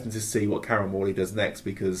be interesting to see what Karen Morley does next,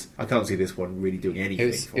 because I can't see this one really doing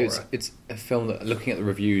anything for her. It's a film that, looking at the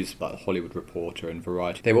reviews by Hollywood Reporter and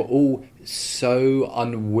Variety, they were all so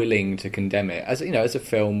unwilling to condemn it as a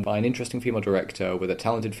film by an interesting female director with a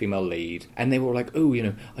talented female lead, and they were like,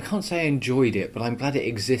 I can't say I enjoyed it, but I'm glad it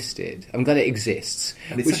existed. I'm glad it exists,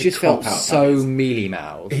 which just felt so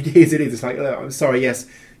mealy-mouthed. It is. It's like, I'm sorry, yes.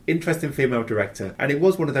 Interesting female director, and it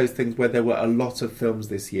was one of those things where there were a lot of films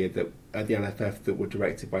this year that at the LFF that were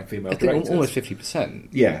directed by female directors. Almost 50%.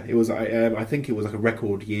 Yeah, it was. I think it was like a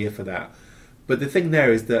record year for that. But the thing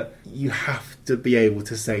there is that you have to be able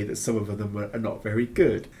to say that some of them are not very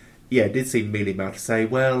good. Yeah, it did seem mealy-mouthed to say,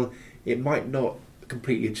 well, it might not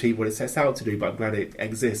completely achieve what it sets out to do, but I'm glad it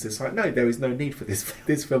exists. It's like, no, there is no need for this.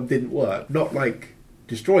 This film didn't work. Not like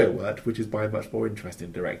Destroyer worked, which is by a much more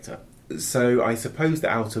interesting director. So I suppose that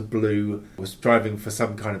Outer Blue was striving for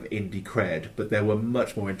some kind of indie cred, but there were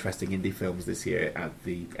much more interesting indie films this year at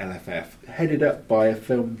the LFF, headed up by a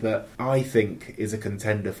film that I think is a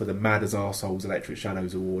contender for the Mad as Arseholes Electric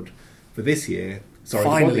Shadows Award for this year.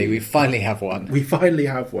 We finally have one. We finally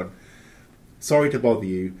have one. Sorry to Bother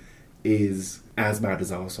You is as mad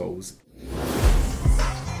as Arseholes.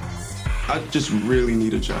 I just really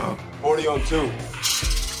need a job. 40 on 2.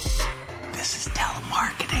 This is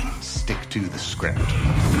telemarketing. Stick to the script.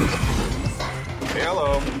 Hey,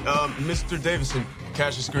 hello. Mr. Davison,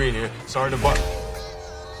 Cassius Green here. Sorry to bother.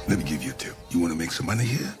 Let me give you a tip. You want to make some money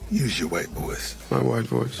here? Use your white voice. My white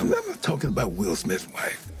voice? I'm not talking about Will Smith's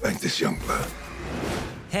wife. Like this young blood.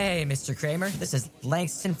 Hey, Mr. Kramer. This is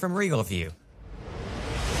Langston from Regal View.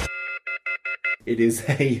 It is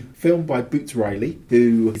a film by Boots Riley,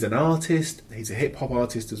 who is an artist. He's a hip-hop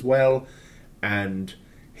artist as well. And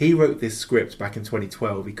he wrote this script back in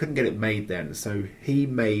 2012. He couldn't get it made then, so he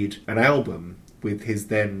made an album with his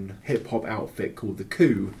then hip-hop outfit called The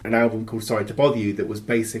Coup, an album called Sorry to Bother You that was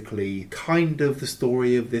basically kind of the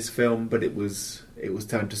story of this film, but it was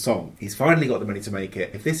turned to song. He's finally got the money to make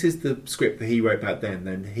it. If this is the script that he wrote back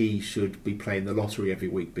then he should be playing the lottery every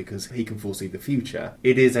week because he can foresee the future.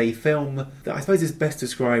 It is a film that I suppose is best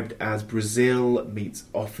described as Brazil meets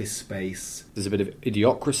Office Space. There's a bit of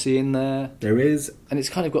idiocracy in there. There is. And it's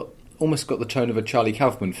kind of almost got the tone of a Charlie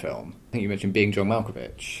Kaufman film. I think you mentioned Being John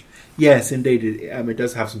Malkovich. Yes, indeed. It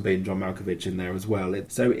does have some Being John Malkovich in there as well.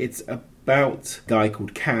 So it's about a guy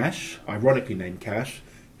called Cash, ironically named Cash,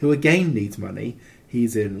 who again needs money.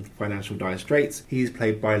 He's in financial dire straits. He's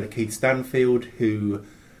played by Lakeith Stanfield, who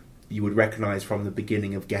you would recognise from the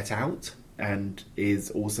beginning of Get Out, and is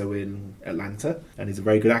also in Atlanta, and he's a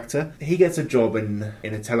very good actor. He gets a job in a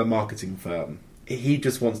telemarketing firm. He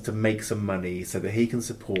just wants to make some money so that he can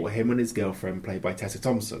support him and his girlfriend, played by Tessa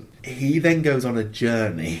Thompson. He then goes on a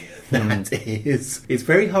journey that is... It's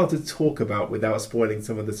very hard to talk about without spoiling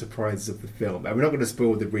some of the surprises of the film. And we're not going to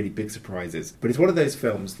spoil the really big surprises, but it's one of those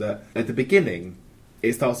films that, at the beginning,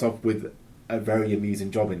 it starts off with a very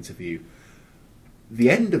amusing job interview. The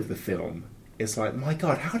end of the film, it's like, my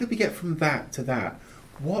God, how did we get from that to that?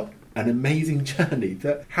 What an amazing journey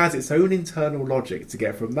that has its own internal logic to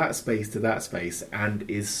get from that space to that space, and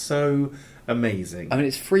is so amazing. I mean,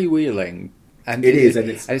 it's freewheeling. And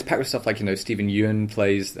it's packed with stuff like, Stephen Ewan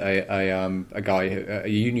plays a guy, a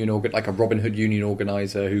union like a Robin Hood union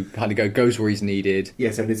organizer who kind of goes where he's needed.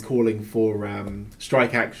 Yes, and is calling for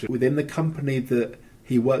strike action within the company that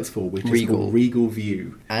he works for, which is called Regal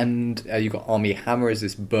View. And you've got Armie Hammer as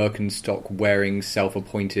this Birkenstock wearing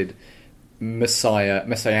self-appointed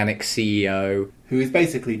messianic CEO, who is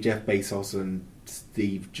basically Jeff Bezos and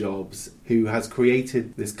Steve Jobs, who has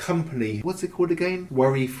created this company. What's it called again?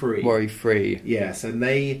 Worry Free. Yes, and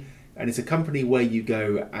it's a company where you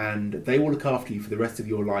go and they will look after you for the rest of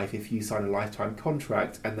your life if you sign a lifetime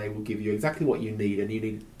contract, and they will give you exactly what you need, and you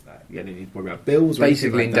need You don't need to worry about bills or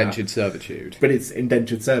basically anything like indentured servitude. But it's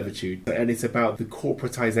indentured servitude, and it's about the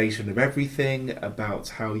corporatization of everything, about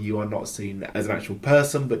how you are not seen as an actual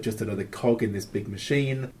person, but just another cog in this big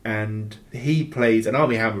machine. And he plays, and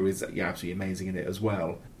Armie Hammer is absolutely amazing in it as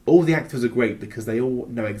well. All the actors are great because they all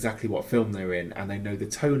know exactly what film they're in, and they know the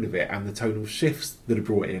tone of it and the tonal shifts that are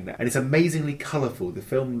brought in. And it's amazingly colourful. The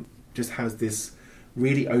film just has this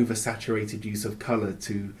really oversaturated use of colour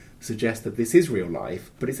to suggest that this is real life,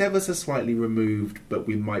 but it's ever so slightly removed, but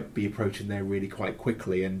we might be approaching there really quite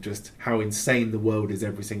quickly. And just how insane the world is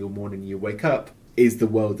every single morning you wake up is the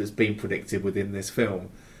world that's being predicted within this film.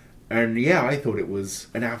 And yeah, I thought it was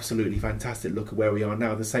an absolutely fantastic look at where we are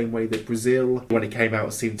now, the same way that Brazil, when it came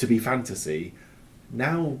out, seemed to be fantasy.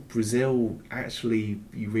 Now Brazil, actually,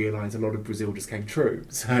 you realise a lot of Brazil just came true.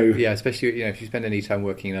 So yeah, especially if you spend any time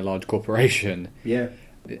working in a large corporation. Yeah.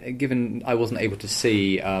 Given I wasn't able to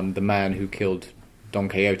see the man who killed Don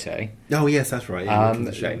Quixote. Oh yes, that's right. Yeah, which is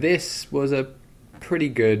a shame. This was a pretty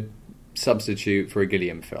good substitute for a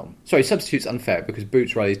Gilliam film. Sorry, substitute's unfair because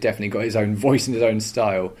Boots Riley's definitely got his own voice and his own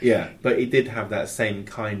style. Yeah, but he did have that same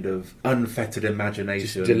kind of unfettered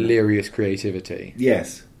imagination. Just delirious creativity.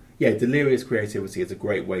 Yes. Yeah, delirious creativity is a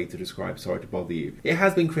great way to describe Sorry to Bother You. It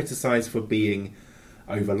has been criticised for being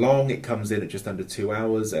overlong. It comes in at just under 2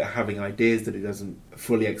 hours, having ideas that it doesn't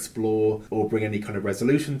fully explore or bring any kind of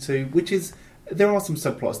resolution to, which is... There are some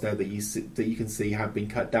subplots there that you can see have been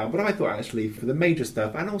cut down, but I thought actually for the major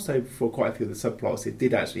stuff and also for quite a few of the subplots, it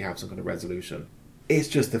did actually have some kind of resolution. It's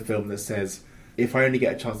just a film that says, if I only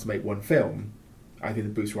get a chance to make one film, I think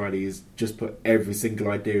that Bruce Riley has just put every single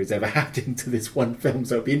idea he's ever had into this one film,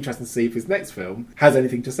 so it'll be interesting to see if his next film has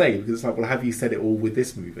anything to say, because it's like, well, have you said it all with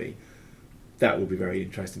this movie? That will be very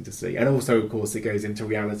interesting to see. And also, of course, it goes into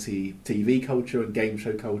reality TV culture and game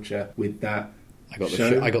show culture with that. I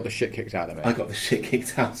got the shit kicked out of it. I got the shit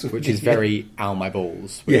kicked out of it. Which is very Ow My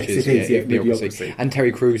Balls. Yes, it is. Yeah, Idiocracy. And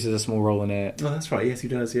Terry Crews has a small role in it. Oh, that's right. Yes, he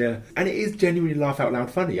does, yeah. And it is genuinely laugh out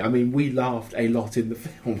loud funny. I mean, we laughed a lot in the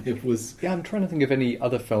film. It was... Yeah, I'm trying to think of any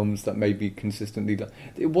other films that maybe consistently...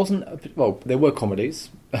 It wasn't... Well, there were comedies.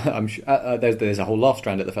 I'm sure, there's a whole laugh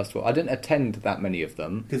strand at the festival. I didn't attend that many of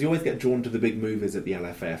them. Because you always get drawn to the big movies at the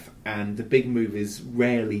LFF, and the big movies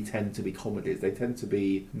rarely tend to be comedies. They tend to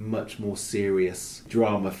be much more serious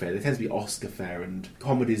drama fare. They tend to be Oscar fare, and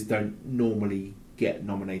comedies don't normally get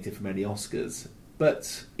nominated for many Oscars.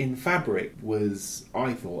 But In Fabric was,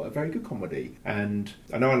 I thought, a very good comedy. And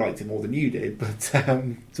I know I liked it more than you did, but...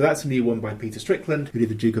 so that's a new one by Peter Strickland, who did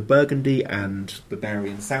The Duke of Burgundy and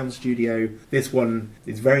Barbarian Sound Studio. This one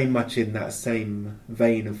is very much in that same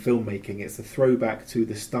vein of filmmaking. It's a throwback to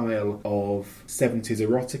the style of 70s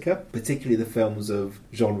erotica, particularly the films of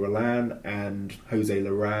Jean Rollin and José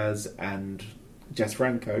Larraz and Jess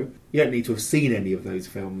Franco. You don't need to have seen any of those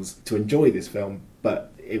films to enjoy this film, but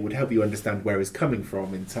it would help you understand where he's coming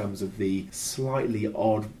from in terms of the slightly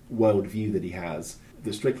odd worldview that he has,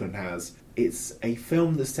 that Strickland has. It's a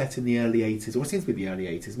film that's set in the early 80s, or it seems to be the early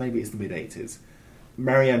 80s, maybe it's the mid-80s.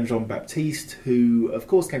 Marianne Jean-Baptiste, who of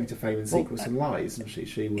course came to fame in Secrets and Lies, and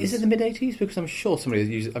she was... Is it the mid-80s? Because I'm sure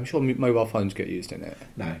I'm sure mobile phones get used in it.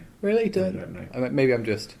 No. Really? I don't know. I mean, maybe I've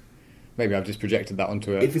just projected that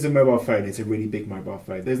onto it. If it's a mobile phone, it's a really big mobile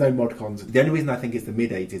phone. There's no mod cons. The only reason I think it's the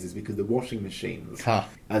mid-80s is because the washing machines are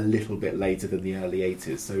a little bit later than the early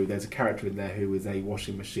 80s. So there's a character in there who is a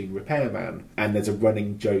washing machine repairman, and there's a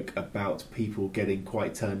running joke about people getting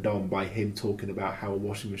quite turned on by him talking about how a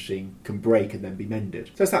washing machine can break and then be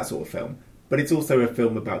mended. So it's that sort of film. But it's also a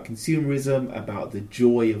film about consumerism, about the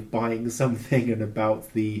joy of buying something and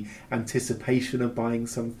about the anticipation of buying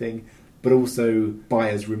something, but also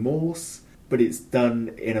buyer's remorse. But it's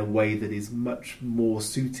done in a way that is much more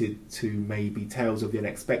suited to maybe Tales of the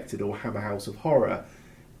Unexpected or Hammer House of Horror,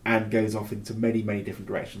 and goes off into many, many different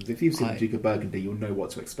directions. If you've seen The Duke of Burgundy, you'll know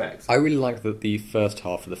what to expect. I really liked the first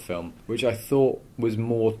half of the film, which I thought was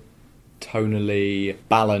more tonally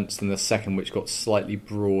balanced than the second, which got slightly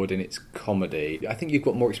broad in its comedy. I think you've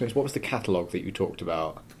got more experience. What was the catalogue that you talked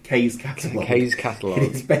about? Kay's catalogue. Kay's catalogue.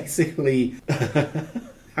 It's basically...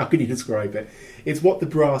 How can you describe it? It's what the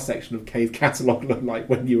bra section of Kay's catalogue looked like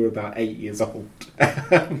when you were about 8 years old.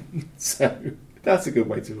 So that's a good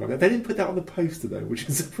way to describe it. They didn't put that on the poster though, which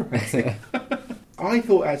is surprising. I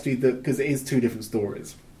thought actually that, because it is two different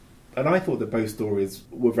stories, and I thought that both stories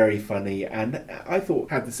were very funny and I thought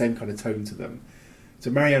had the same kind of tone to them.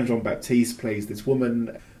 So Marianne Jean-Baptiste plays this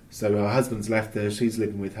woman. So her husband's left her, she's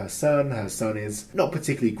living with her son. Her son is not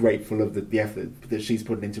particularly grateful of the effort that she's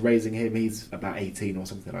putting into raising him. He's about 18 or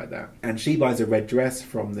something like that. And she buys a red dress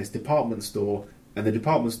from this department store And the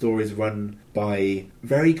department store is run by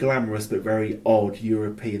very glamorous but very odd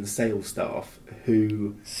European sales staff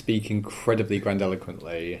who speak incredibly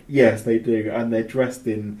grandiloquently. Yes, they do, and they're dressed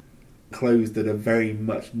in clothes that are very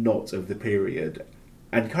much not of the period,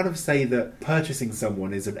 and kind of say that purchasing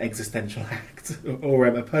someone is an existential act,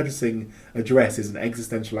 or purchasing a dress is an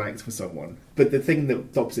existential act for someone. But the thing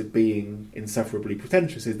that stops it being insufferably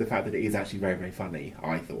pretentious is the fact that it is actually very, very funny,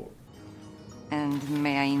 I thought. And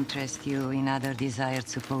may I interest you in other desired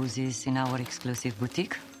supposes in our exclusive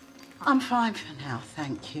boutique? I'm fine for now,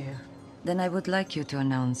 thank you. Then I would like you to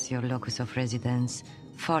announce your locus of residence,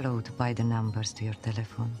 followed by the numbers to your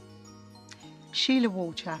telephone. Sheila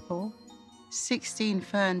Wall Chapel, 16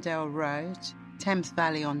 Ferndale Road, Thames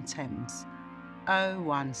Valley on Thames.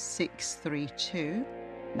 01632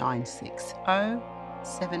 960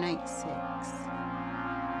 786.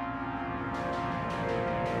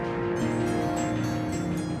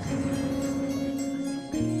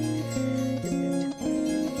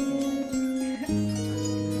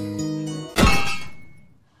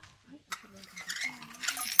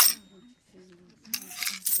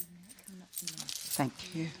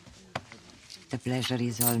 Thank you. The pleasure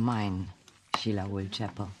is all mine, Sheila Wall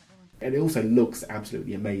Chapel. And it also looks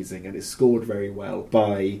absolutely amazing, and it's scored very well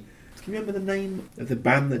by... Can you remember the name of the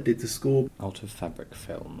band that did the score? Out of Fabric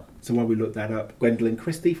Film. So while we look that up, Gwendolyn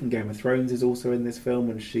Christie from Game of Thrones is also in this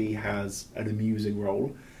film, and she has an amusing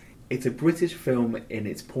role. It's a British film in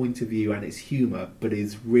its point of view and its humour, but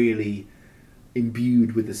is really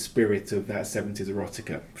imbued with the spirit of that 70s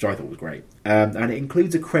erotica, which I thought was great. And it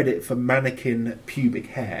includes a credit for mannequin pubic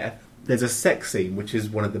hair. There's a sex scene, which is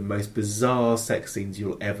one of the most bizarre sex scenes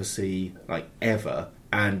you'll ever see, like, ever,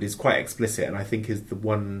 and is quite explicit, and I think is the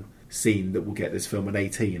one scene that will get this film an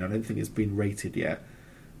 18. I don't think it's been rated yet,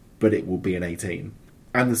 but it will be an 18.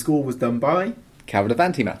 And the score was done by... Calvin of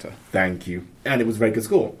Antimatter. Thank you. And it was a very good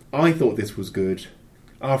score. I thought this was good.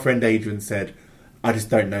 Our friend Adrian said, I just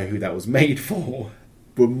don't know who that was made for.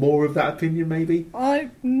 Were more of that opinion, maybe? I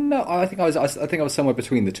think I was somewhere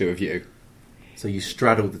between the two of you. So you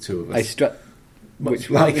straddled the two of us. Much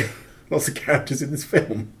like lots of characters in this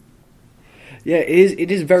film. Yeah,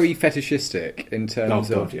 it is very fetishistic in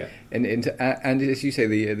terms of... yeah. And as you say,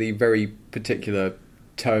 the very particular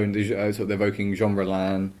tone, the sort of evoking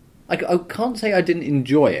genre-lan. I can't say I didn't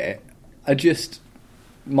enjoy it.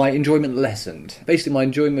 My enjoyment lessened. Basically, my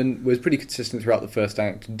enjoyment was pretty consistent throughout the first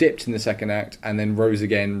act, dipped in the second act, and then rose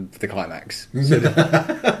again for the climax.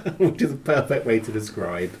 Which is a perfect way to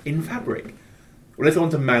describe In Fabric. Well, let's go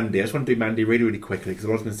on to Mandy. I just want to do Mandy really, really quickly, because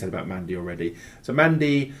a lot's been said about Mandy already. So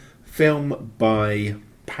Mandy, film by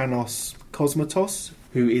Panos Cosmatos,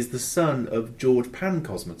 who is the son of George Pan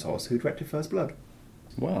Cosmatos, who directed First Blood.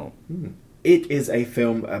 Wow. It is a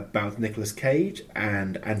film about Nicolas Cage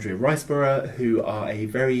and Andrea Riseborough, who are a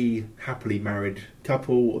very happily married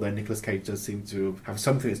couple, although Nicolas Cage does seem to have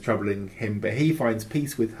something that's troubling him, but he finds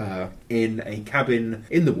peace with her in a cabin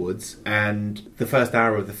in the woods, and the first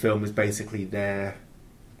hour of the film is basically their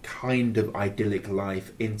kind of idyllic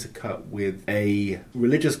life intercut with a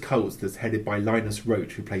religious cult that's headed by Linus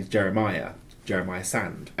Roach, who plays Jeremiah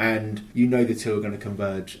Sand, and you know the two are going to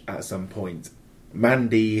converge at some point.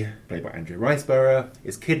 Mandy, played by Andrea Riseborough,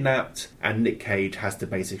 is kidnapped, and Nick Cage has to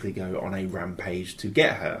basically go on a rampage to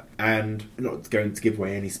get her. And I'm not going to give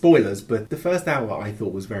away any spoilers, but the first hour I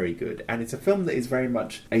thought was very good, and it's a film that is very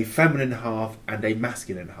much a feminine half and a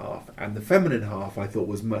masculine half, and the feminine half I thought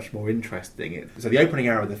was much more interesting. So the opening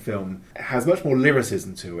hour of the film has much more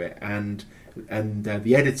lyricism to it, and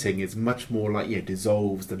the editing is much more like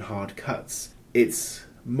dissolves than hard cuts. It's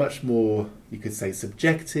much more, you could say,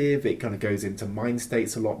 subjective. It kind of goes into mind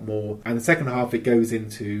states a lot more, and the second half it goes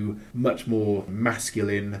into much more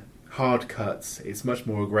masculine hard cuts. It's much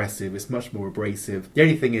more aggressive, it's much more abrasive. The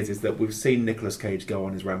only thing is that we've seen Nicolas Cage go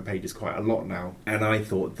on his rampages quite a lot now, and I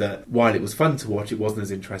thought that while it was fun to watch, it wasn't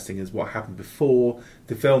as interesting as what happened before.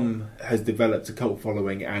 The film has developed a cult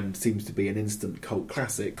following and seems to be an instant cult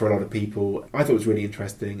classic for a lot of people. I thought it was really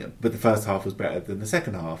interesting, but the first half was better than the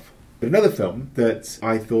second half. But another film that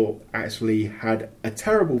I thought actually had a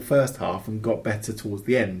terrible first half and got better towards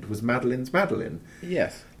the end was Madeline's Madeline.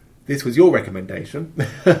 Yes. This was your recommendation,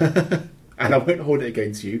 and I won't hold it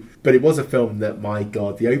against you, but it was a film that, my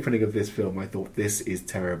God, the opening of this film, I thought, this is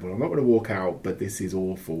terrible. I'm not going to walk out, but this is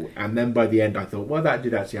awful. And then by the end, I thought, well, that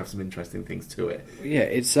did actually have some interesting things to it. Yeah,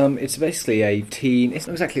 it's basically a teen... It's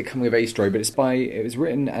not exactly a coming-of-age story, but it was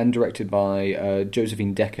written and directed by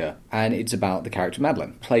Josephine Decker, and it's about the character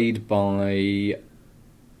Madeline, played by...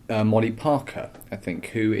 Molly Parker, I think,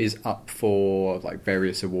 who is up for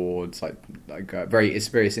various awards, various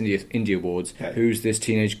indie awards. Okay. Who's this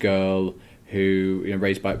teenage girl who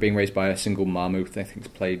being raised by a single mum who I think is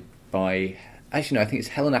played by. Actually, no, I think it's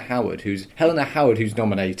Helena Howard who's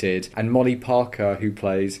nominated, and Molly Parker who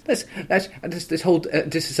plays this whole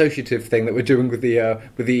disassociative thing that we're doing with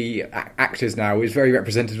the actors now is very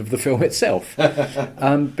representative of the film itself,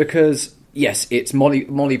 because. Yes, it's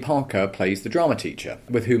Molly Parker plays the drama teacher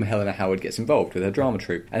with whom Helena Howard gets involved with her drama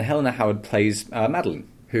troupe, and Helena Howard plays Madeline,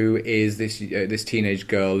 who is this teenage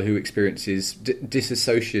girl who experiences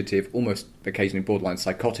disassociative, almost occasionally borderline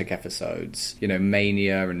psychotic episodes,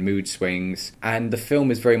 mania and mood swings, and the film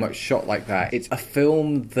is very much shot like that. It's a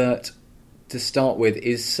film that, to start with,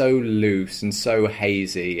 is so loose and so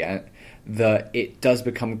hazy, that it does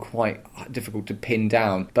become quite difficult to pin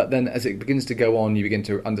down. But then as it begins to go on, you begin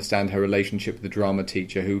to understand her relationship with the drama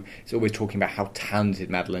teacher, who is always talking about how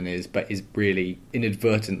talented Madeline is, but is really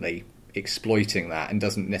inadvertently exploiting that and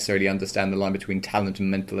doesn't necessarily understand the line between talent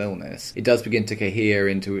and mental illness. It does begin to cohere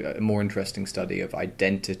into a more interesting study of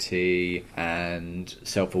identity and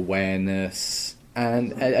self-awareness.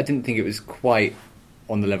 And I didn't think it was quite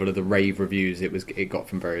on the level of the rave reviews it got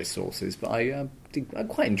from various sources, but I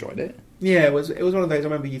quite enjoyed it. Yeah, it was one of those. I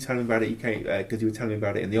remember you telling me about it. You came because you were telling me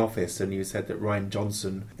about it in the office, and you said that Rian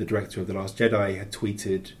Johnson, the director of The Last Jedi, had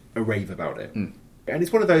tweeted a rave about it. And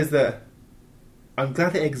it's one of those that I'm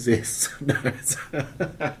glad it exists. No, it's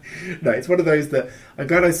one of those that I'm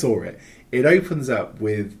glad I saw it. It opens up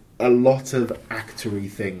with a lot of actory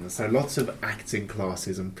things, so lots of acting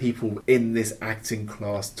classes and people in this acting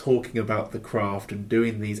class talking about the craft and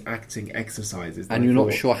doing these acting exercises. And you're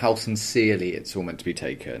not sure how sincerely it's all meant to be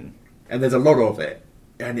taken. And there's a lot of it.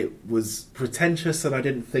 And it was pretentious, and I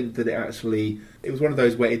didn't think that it was one of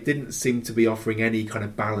those where it didn't seem to be offering any kind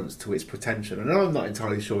of balance to its pretension. And I'm not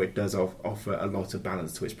entirely sure it does offer a lot of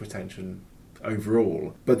balance to its pretension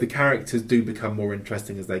overall. But the characters do become more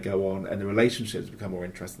interesting as they go on, and the relationships become more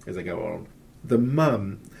interesting as they go on. The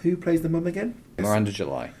mum, who plays the mum again? Miranda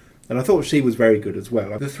July. And I thought she was very good as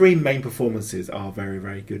well. The three main performances are very,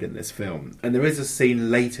 very good in this film. And there is a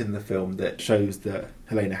scene late in the film that shows that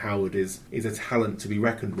Helena Howard is a talent to be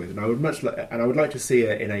reckoned with. And I would like to see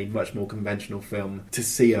her in a much more conventional film, to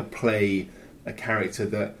see her play a character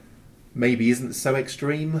that maybe isn't so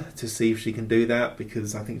extreme, to see if she can do that,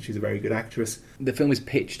 because I think she's a very good actress. The film is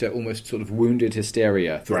pitched at almost sort of wounded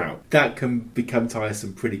hysteria throughout. That can become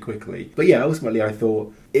tiresome pretty quickly. But yeah, ultimately I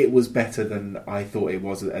thought it was better than I thought it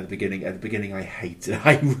was at the beginning. At the beginning I hated it.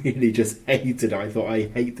 I really just hated it. I thought, I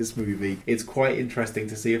hate this movie. It's quite interesting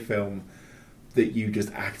to see a film that you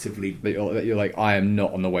just actively... That you're like, I am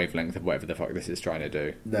not on the wavelength of whatever the fuck this is trying to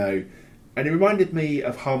do. No. And it reminded me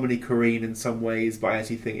of Harmony Korine in some ways, but I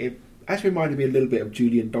actually think it actually reminded me a little bit of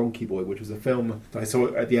Julian Donkey Boy, which was a film that I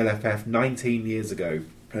saw at the LFF 19 years ago.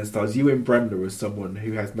 And it stars Ewan Bremner as someone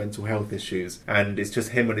who has mental health issues. And it's just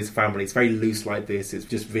him and his family. It's very loose like this. It's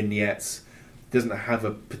just vignettes. It doesn't have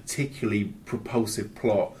a particularly propulsive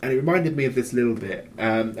plot. And it reminded me of this a little bit.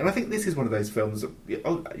 And I think this is one of those films that,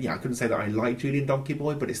 I couldn't say that I like Julian Donkey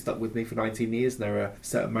Boy, but it stuck with me for 19 years. And there are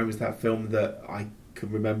certain moments of that film that I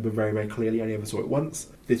can remember very, very clearly. I only ever saw it once.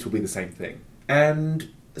 This will be the same thing. And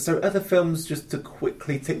so other films, just to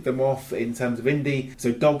quickly tick them off in terms of indie.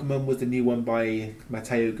 So Dogman was the new one by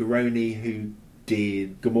Matteo Garrone, who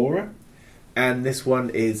did Gomorrah. And this one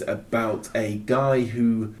is about a guy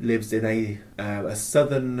who lives in a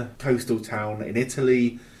southern coastal town in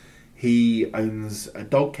Italy. He owns a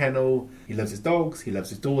dog kennel. He loves his dogs. He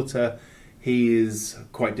loves his daughter. He is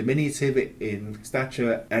quite diminutive in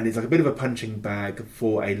stature and is like a bit of a punching bag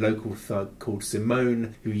for a local thug called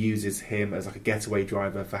Simone, who uses him as like a getaway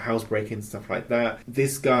driver for housebreaking and stuff like that.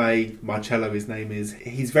 This guy, Marcello his name is,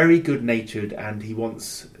 he's very good-natured and he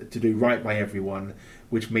wants to do right by everyone,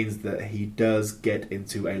 which means that he does get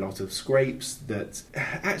into a lot of scrapes that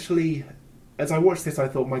actually... As I watched this, I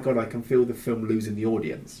thought, my God, I can feel the film losing the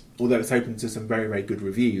audience. Although it's open to some very, very good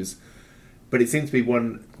reviews. But it seems to be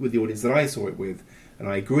one with the audience that I saw it with. And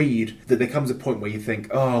I agreed that there comes a point where you think,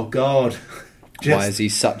 oh, God. Why is he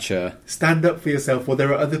such a... Stand up for yourself. Well, there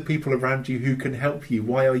are other people around you who can help you.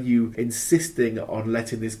 Why are you insisting on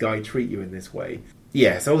letting this guy treat you in this way?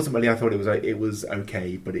 Yeah, so ultimately I thought it was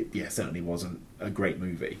okay, but it certainly wasn't a great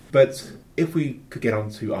movie. But if we could get on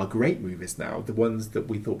to our great movies now, the ones that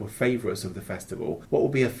we thought were favourites of the festival, what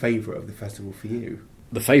would be a favourite of the festival for you?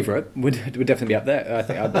 The favourite would definitely be up there. I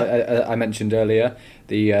think I mentioned earlier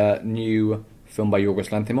the new film by Yorgos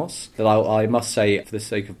Lanthimos. That I must say, for the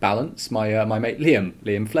sake of balance, my mate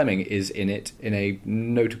Liam Fleming is in it in a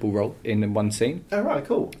notable role in one scene. Oh right,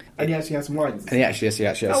 cool. And he actually has some lines. And he actually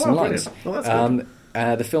has some lines. Well, that's good.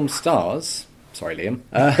 The film stars Sorry, Liam.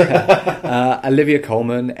 Olivia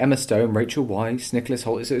Colman, Emma Stone, Rachel Weisz, Nicholas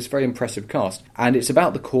Hoult. It's a very impressive cast. And it's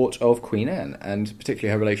about the court of Queen Anne, and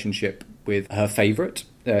particularly her relationship with her favourite,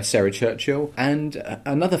 Sarah Churchill, and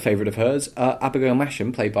another favourite of hers, Abigail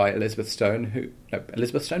Masham, played by Emma Stone,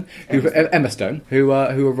 who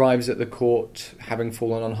arrives at the court having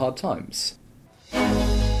fallen on hard times.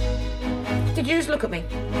 Did you just look at me?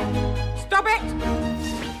 Stop it!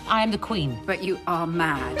 I am the Queen. But you are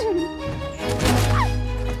mad.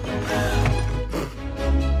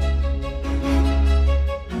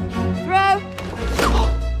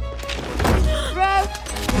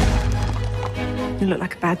 You look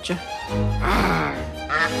like a badger.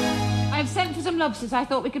 I've sent for some lobsters. I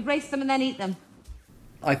thought we could race them and then eat them.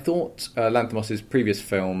 I thought Lanthimos's previous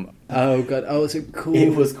film, was it called?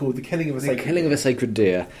 It was called The Killing of a Sacred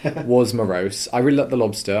Deer, was morose. I really liked The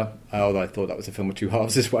Lobster, although I thought that was a film with two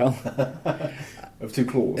halves as well. Of two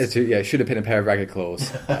claws? It should have been a pair of ragged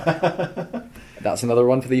claws. That's another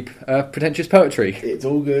one for the pretentious poetry. It's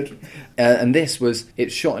all good. And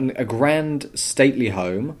it's shot in a grand, stately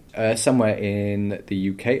home somewhere in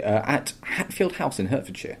the UK, at Hatfield House in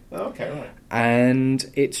Hertfordshire. Oh, okay, right.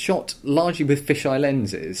 And it's shot largely with fisheye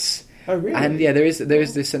lenses. Oh, really? And yeah, there is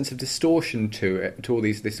this sense of distortion to it, to all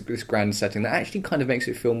this grand setting that actually kind of makes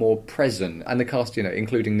it feel more present. And the cast,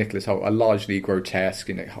 including Nicholas Hoult, are largely grotesque.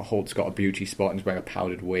 Hoult's got a beauty spot and is wearing a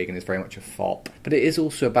powdered wig and is very much a fop. But it is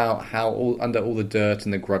also about how under all the dirt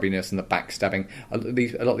and the grubbiness and the backstabbing,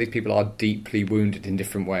 a lot of these people are deeply wounded in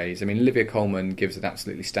different ways. I mean, Olivia Colman gives an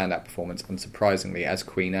absolutely standout performance, unsurprisingly, as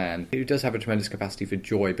Queen Anne, who does have a tremendous capacity for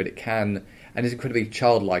joy, but it can, and is incredibly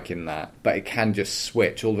childlike in that, but it can just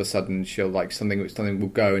switch. All of a sudden she'll something will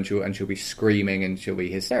go and she'll be screaming and she'll be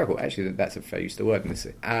hysterical. Actually, that's a fair use of the word in this.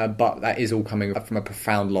 But that is all coming from a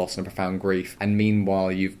profound loss and a profound grief. And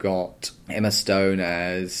meanwhile, you've got Emma Stone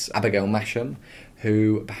as Abigail Masham,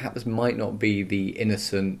 who perhaps might not be the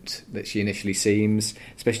innocent that she initially seems,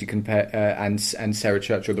 especially and Sarah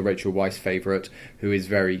Churchill, the Rachel Weisz favourite, who is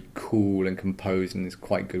very cool and composed and is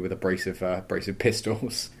quite good with a brace of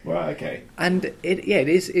pistols. Right, okay. And it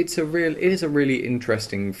is a really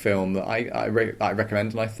interesting film that I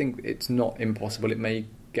recommend, and I think it's not impossible it may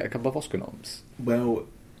get a couple of Oscar noms. Well,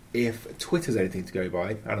 if Twitter's anything to go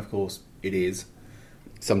by, and of course it is,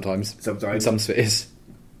 sometimes in some spheres.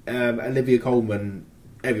 Olivia Colman,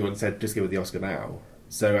 everyone said just give her the Oscar now.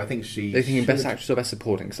 So I think they're thinking Best Actress or Best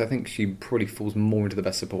Supporting, because I think she probably falls more into the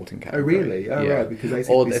Best Supporting category. Oh, really? Oh, yeah. Right, because they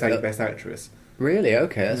seem to be saying Best Actress. Really?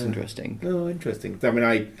 Okay, that's interesting. Oh, interesting. I mean,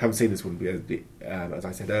 I haven't seen this one, as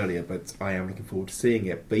I said earlier, but I am looking forward to seeing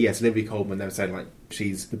it. But yes, Olivia Colman, they were saying,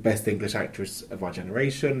 she's the best English actress of our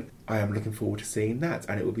generation. I am looking forward to seeing that,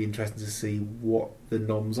 and it will be interesting to see what the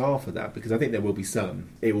noms are for that, because I think there will be some.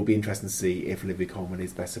 It will be interesting to see if Olivia Colman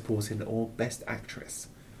is Best Supporting or Best Actress.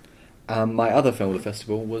 My other film at the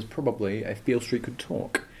festival was probably If Beale Street Could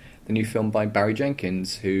Talk, the new film by Barry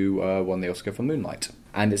Jenkins, who won the Oscar for Moonlight.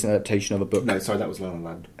 And it's an adaptation of a book. No, sorry, that was La La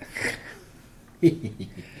Land.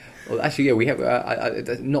 Well, actually, yeah, we have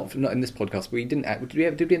not in this podcast. But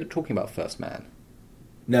did we end up talking about First Man?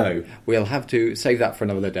 No, we'll have to save that for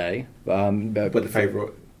another day. But the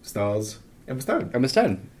favourite stars, Emma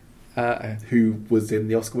Stone, who was in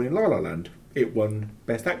the Oscar-winning La La Land. It won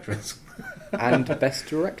Best Actress and Best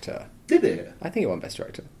Director. Did it? I think it won Best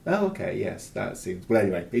Director. Oh, okay, yes, that seems... Well,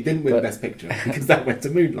 anyway, it didn't win Best Picture, because that went to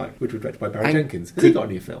Moonlight, which was directed by Barry Jenkins. Has he got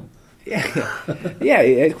a new film? Yeah,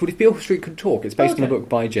 it's called If Beale Street Could Talk. It's based on a book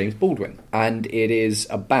by James Baldwin. And it is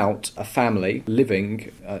about a family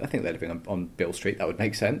living... I think they're living on Beale Street, that would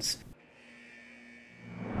make sense.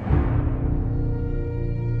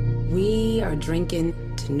 We are drinking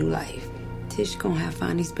to new life. Tish gonna have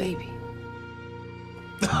Fonny's baby.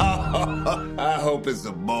 I hope it's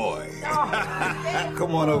a boy.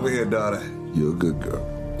 Come on over here, daughter. You're a good girl,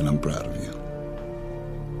 and I'm proud of you.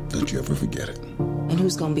 Don't you ever forget it. And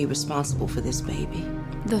who's gonna be responsible for this baby?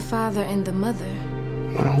 The father and the mother.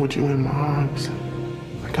 I wanna hold you in my arms.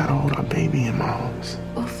 I gotta hold our baby in my arms.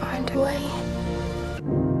 We'll find a way.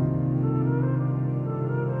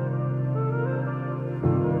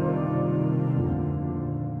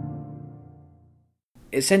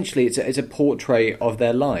 Essentially, it's a portrait of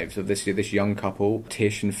their lives, of this young couple,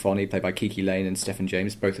 Tish and Fonny, played by Kiki Lane and Stephen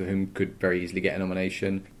James, both of whom could very easily get a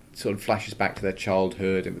nomination. It sort of flashes back to their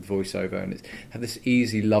childhood and with voiceover, and it's have this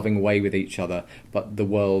easy, loving way with each other, but the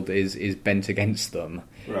world is bent against them.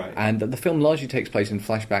 Right. And the film largely takes place in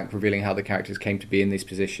flashback, revealing how the characters came to be in these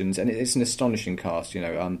positions, and it's an astonishing cast. You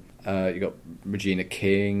got Regina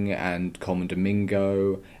King and Colman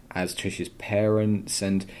Domingo as Trish's parents,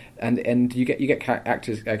 and you get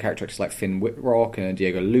characters like Finn Whitrock and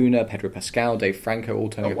Diego Luna, Pedro Pascal, Dave Franco, all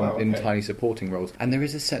turning up in tiny supporting roles. And there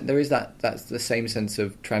is that's the same sense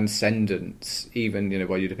of transcendence, even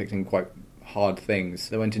while you're depicting quite hard things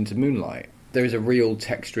that went into Moonlight. There is a real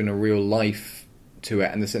texture and a real life to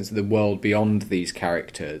it, and the sense of the world beyond these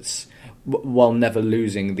characters, while never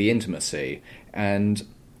losing the intimacy. And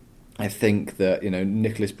I think that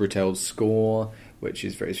Nicolas Britell's score, which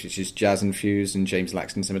is jazz infused, and James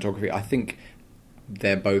Laxton's cinematography, I think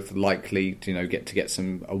they're both likely to get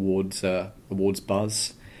some awards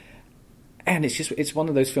buzz. And it's one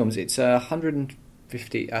of those films. It's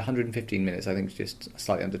 115 minutes, I think, just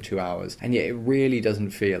slightly under 2 hours, and yet it really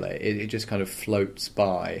doesn't feel it. It just kind of floats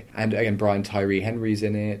by. And again, Brian Tyree Henry's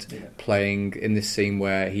in it, playing in this scene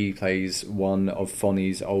where he plays one of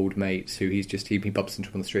Fonny's old mates, who he bumps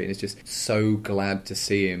into on the street, and is just so glad to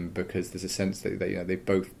see him, because there's a sense that they've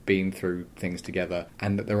both been through things together,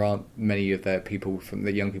 and that there aren't many of the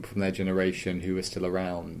young people from their generation who are still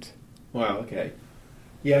around. Wow, okay.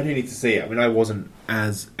 Yeah, I do need to see it. I mean, I wasn't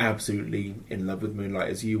as absolutely in love with Moonlight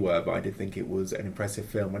as you were, but I did think it was an impressive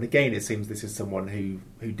film. And again, it seems this is someone who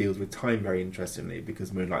deals with time very interestingly,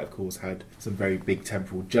 because Moonlight, of course, had some very big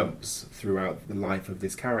temporal jumps throughout the life of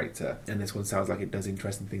this character. And this one sounds like it does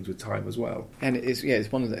interesting things with time as well. And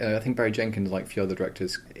it's one of the... I think Barry Jenkins, like few other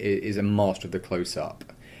directors, is a master of the close-up.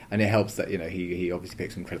 And it helps that, he obviously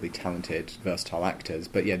picks incredibly talented, versatile actors.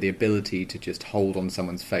 But yeah, the ability to just hold on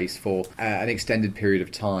someone's face for an extended period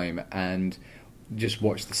of time and just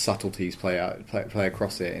watch the subtleties play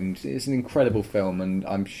across it. And it's an incredible film, and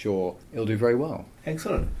I'm sure it'll do very well.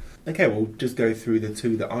 Excellent. Okay, we'll just go through the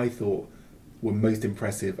two that I thought were most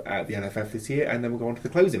impressive at the LFF this year, and then we'll go on to the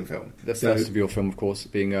closing film. The first of your film, of course,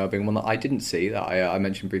 being one that I didn't see, that I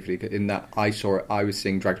mentioned briefly, in that I saw it. I was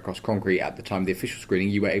seeing Dragged Across Concrete at the time of the official screening.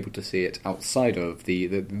 You were able to see it outside of the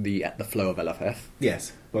flow of LFF.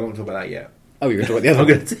 Yes, but I won't talk about that yet. Oh, you're going to talk about the other I'm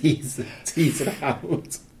one? going to tease it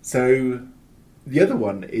out. So, the other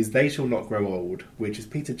one is They Shall Not Grow Old, which is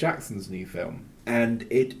Peter Jackson's new film. And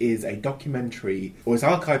it is a documentary, or it's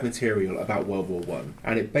archive material about World War One.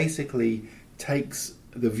 And it basically takes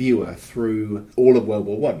the viewer through all of World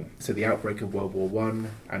War One. So the outbreak of World War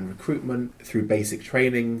One and recruitment, through basic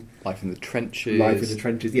training. Life in the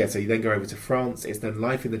trenches. Yeah, so you then go over to France. It's then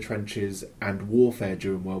life in the trenches and warfare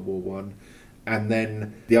during World War One. And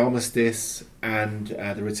then the armistice and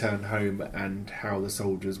the return home, and how the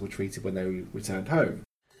soldiers were treated when they returned home.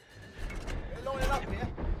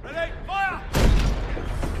 Ready? Fire!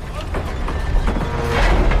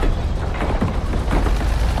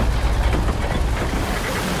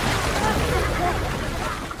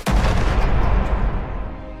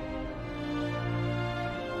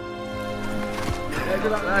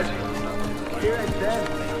 Good luck, lads. Here it's dead.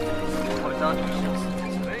 What done?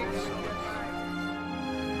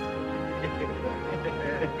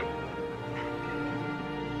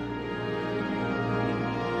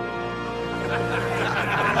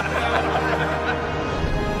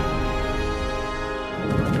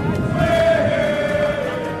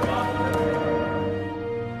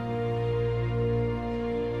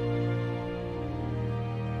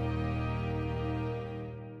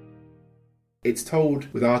 It's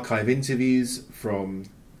told with archive interviews from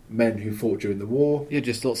men who fought during the war. Yeah,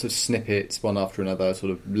 just lots of snippets, one after another,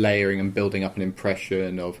 sort of layering and building up an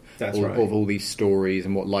impression of all these stories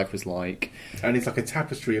and what life was like. And it's like a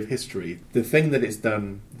tapestry of history. The thing that it's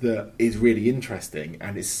done that is really interesting,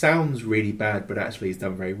 and it sounds really bad but actually is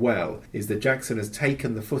done very well, is that Jackson has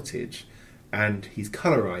taken the footage and he's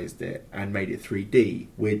colorized it and made it 3D,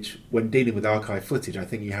 which, when dealing with archive footage, I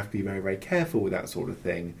think you have to be very, very careful with that sort of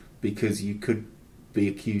thing, because you could be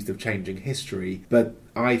accused of changing history. But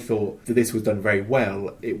I thought that this was done very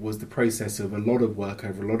well. It was the process of a lot of work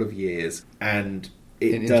over a lot of years, and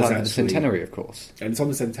it does actually... the centenary, of course. And it's on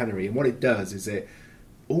the centenary, and what it does is it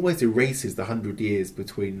almost erases the 100 years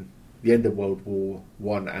between the end of World War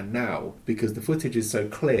One and now, because the footage is so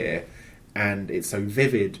clear and it's so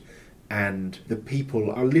vivid, and the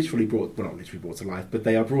people are literally brought to life, but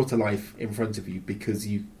they are brought to life in front of you, because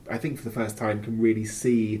you, I think for the first time, can really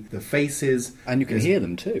see the faces. And you can hear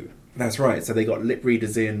them too. That's right. So they got lip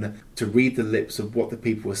readers in to read the lips of what the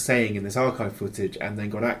people were saying in this archive footage, and then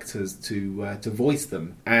got actors to voice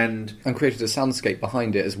them, and created a soundscape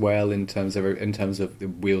behind it as well, in terms of the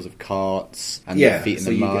wheels of carts and the feet in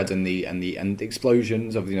the mud and the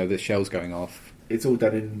explosions of the shells going off. It's all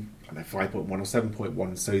done in 5.1 or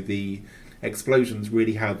 7.1, so the explosions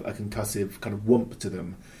really have a concussive kind of whomp to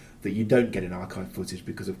them that you don't get in archive footage,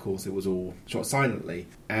 because of course it was all shot silently.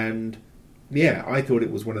 And yeah, I thought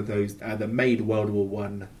it was one of those that made World War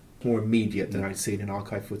One more immediate than I'd seen in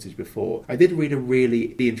archive footage before. I did read a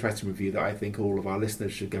really interesting review that I think all of our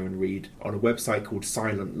listeners should go and read on a website called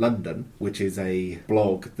Silent London, which is a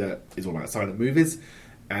blog that is all about silent movies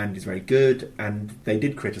and is very good, and they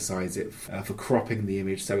did criticise it for cropping the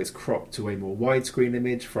image, so it's cropped to a more widescreen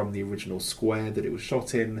image from the original square that it was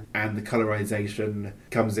shot in, and the colorisation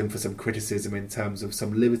comes in for some criticism in terms of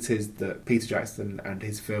some liberties that Peter Jackson and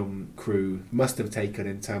his film crew must have taken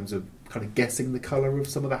in terms of kind of guessing the colour of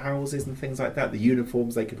some of the houses and things like that. The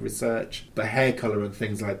uniforms they could research, but hair colour and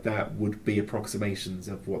things like that would be approximations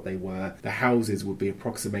of what they were. The houses would be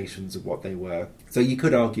approximations of what they were. So you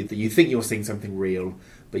could argue that you think you're seeing something real,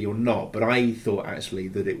 but you're not. But I thought actually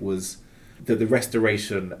that it was that the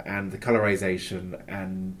restoration and the colorisation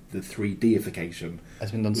and the 3Dification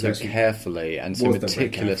has been done so carefully and so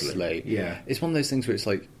meticulously. Yeah, it's one of those things where it's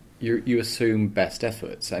like you assume best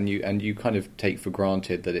efforts, and you kind of take for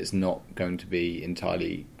granted that it's not going to be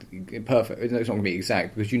entirely perfect. It's not going to be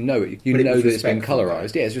exact because you know that it's been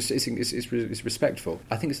colorised. Yeah, it's respectful.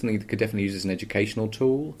 I think it's something that could definitely use as an educational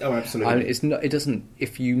tool. Oh, absolutely. I mean, it's not. It doesn't.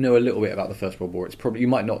 If you know a little bit about the First World War, it's probably you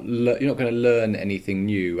might not. You're not going to learn anything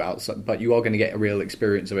new outside, but you are going to get a real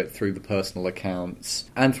experience of it through the personal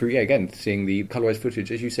accounts and through again seeing the colorised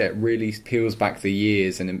footage. As you say, it really peels back the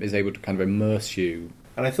years and is able to kind of immerse you.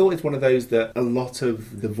 And I thought it's one of those that a lot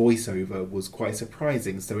of the voiceover was quite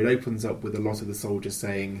surprising. So it opens up with a lot of the soldiers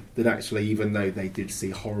saying that actually, even though they did see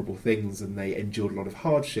horrible things and they endured a lot of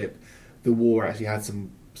hardship, the war actually had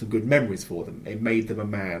some good memories for them. It made them a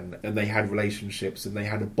man, and they had relationships, and they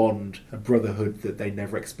had a bond, a brotherhood that they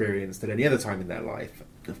never experienced at any other time in their life.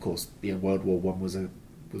 Of course, World War I was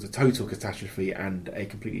a total catastrophe and a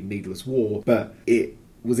completely needless war, but it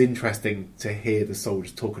was interesting to hear the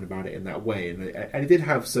soldiers talking about it in that way, and it did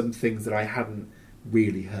have some things that I hadn't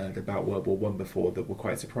really heard about World War I before that were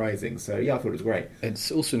quite surprising. So yeah, I thought it was great.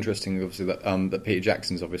 It's also interesting, obviously, that Peter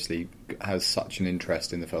Jackson's obviously has such an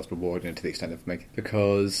interest in the First World War, to the extent of making,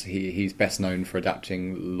 because he's best known for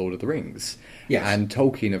adapting Lord of the Rings. Yes. And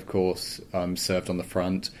Tolkien, of course, served on the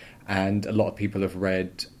front, and a lot of people have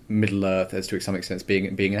read Middle Earth as to some extent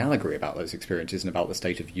being an allegory about those experiences and about the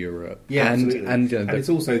state of Europe. Yeah, absolutely. And it's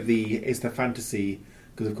also the fantasy,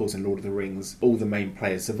 because of course in Lord of the Rings all the main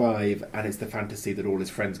players survive, and it's the fantasy that all his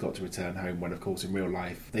friends got to return home when of course in real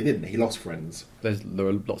life they didn't. He lost friends. There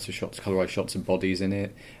are lots of colorised shots of bodies in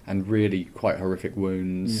it, and really quite horrific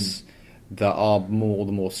wounds that are the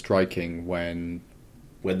more striking when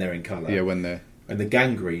they're in colour. Yeah, and the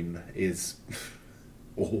gangrene is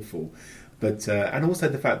awful. But and also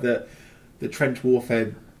the fact that the trench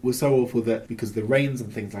warfare was so awful that because of the rains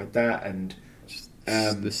and things like that, and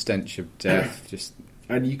the stench of death,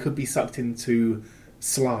 and you could be sucked into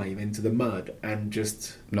slime, into the mud, and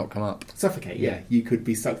just not come up, suffocate. Yeah, you could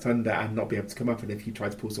be sucked under and not be able to come up, and if you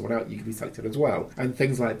tried to pull someone out, you could be sucked in as well, and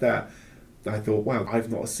things like that. I thought, wow,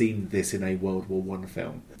 I've not seen this in a World War I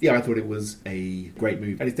film. Yeah, I thought it was a great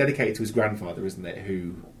movie. And it's dedicated to his grandfather, isn't it,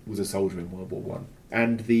 who was a soldier in World War I.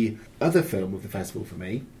 And the other film of the festival for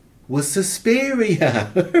me was Suspiria.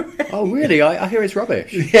 Oh, really? I hear it's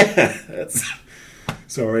rubbish. Yeah.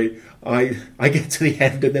 Sorry. I get to the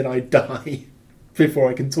end and then I die before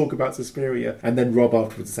I can talk about Suspiria. And then Rob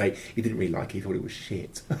afterwards say he didn't really like it, he thought it was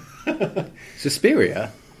shit.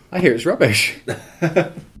 Suspiria? I hear it's rubbish.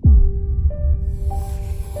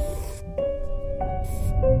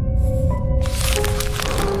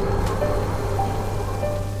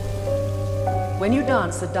 When you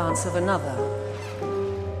dance the dance of another,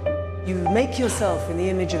 you make yourself in the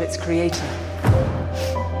image of its creator.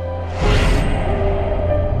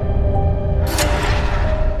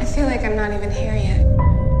 I feel like I'm not even here yet.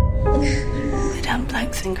 Madame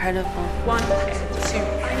Blank's incredible. 1, 2, 3.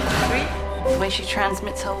 The way she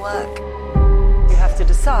transmits her work. You have to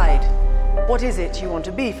decide, what is it you want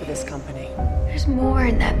to be for this company? There's more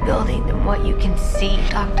in that building than what you can see,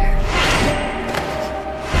 Doctor.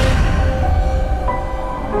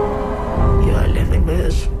 You are living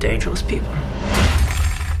with dangerous people.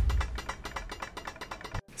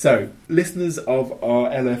 So, listeners of our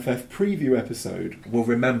LFF preview episode will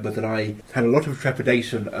remember that I had a lot of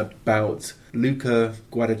trepidation about Luca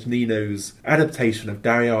Guadagnino's adaptation of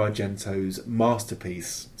Dario Argento's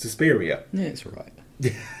masterpiece, Suspiria. Yeah, it's all right.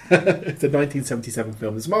 It's a 1977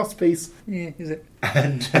 film. It's a masterpiece. Yeah, is it?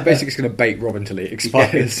 And I'm basically just going to bait Rob until it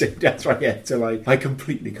expires. Yeah, that's right, yeah, till I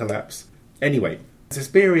completely collapse. Anyway,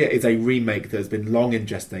 Suspiria is a remake that has been long in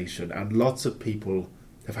gestation, and lots of people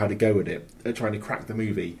have had a go at it, trying to crack the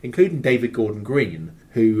movie, including David Gordon Green,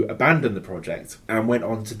 who abandoned the project and went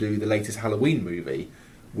on to do the latest Halloween movie,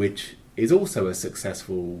 which is also a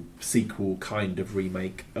successful sequel kind of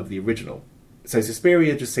remake of the original. So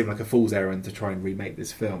Suspiria just seemed like a fool's errand to try and remake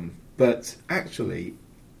this film. But actually,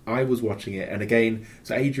 I was watching it, and again,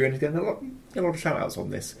 so Adrian is getting a lot of shout-outs on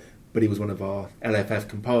this, but he was one of our LFF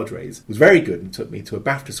compadres, was very good and took me to a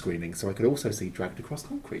BAFTA screening so I could also see Dragged Across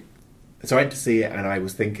Concrete. So I went to see it and I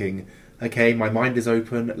was thinking, okay, my mind is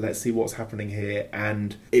open, let's see what's happening here,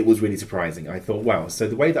 and it was really surprising. I thought, wow, so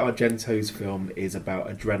the way that Argento's film is about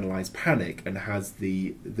adrenalised panic and has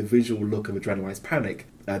the visual look of adrenalised panic,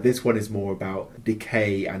 this one is more about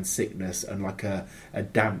decay and sickness and like a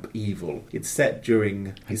damp evil. It's set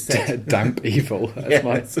during... damp evil?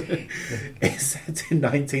 Yes. It's set in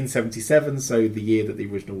 1977, so the year that the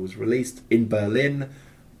original was released, in Berlin.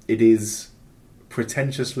 It is...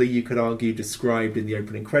 pretentiously, you could argue, described in the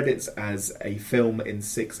opening credits as a film in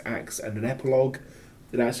 6 acts and an epilogue.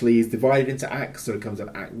 It actually is divided into acts, so it comes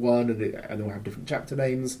up Act 1 and they'll have different chapter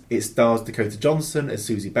names. It stars Dakota Johnson as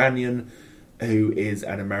Susie Bannion, who is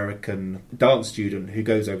an American dance student who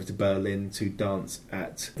goes over to Berlin to dance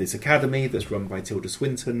at this academy that's run by Tilda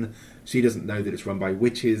Swinton. She doesn't know that it's run by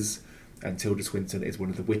witches, and Tilda Swinton is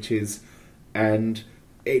one of the witches. And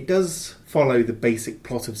it does follow the basic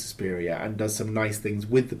plot of Suspiria and does some nice things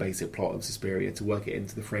with the basic plot of Suspiria to work it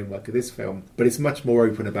into the framework of this film, but it's much more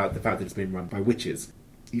open about the fact that it's been run by witches.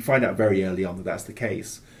 You find out very early on that that's the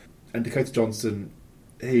case. And Dakota Johnson,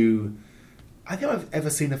 who... I think I've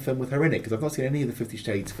ever seen a film with her in it, because I've not seen any of the 50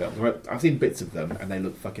 Shades films. I've seen bits of them, and they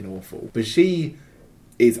look fucking awful. But she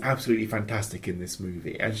is absolutely fantastic in this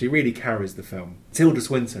movie, and she really carries the film. Tilda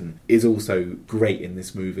Swinton is also great in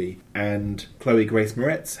this movie, and Chloe Grace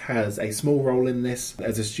Moretz has a small role in this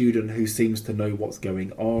as a student who seems to know what's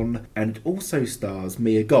going on, and it also stars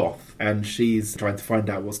Mia Goth, and she's trying to find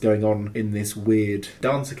out what's going on in this weird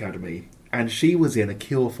dance academy. And she was in A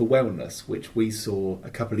Cure for Wellness, which we saw a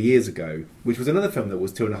couple of years ago, which was another film that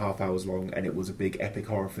was 2.5 hours long, and it was a big epic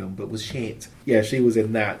horror film, but was shit. Yeah, she was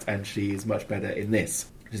in that, and she's much better in this.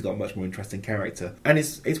 She's got a much more interesting character. And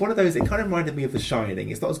it's one of those, it kind of reminded me of The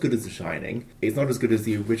Shining. It's not as good as The Shining. It's not as good as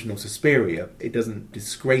the original Suspiria. It doesn't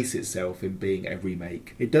disgrace itself in being a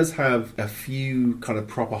remake. It does have a few kind of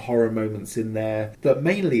proper horror moments in there, but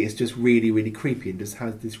mainly it's just really, really creepy and just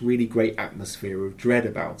has this really great atmosphere of dread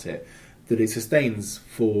about it that it sustains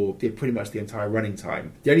for pretty much the entire running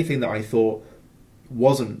time. The only thing that I thought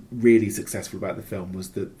wasn't really successful about the film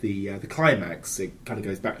was that the climax, it kind of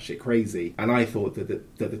goes batshit crazy, and I thought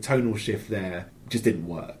that the tonal shift there just didn't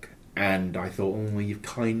work. And I thought, you've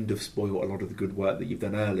kind of spoiled a lot of the good work that you've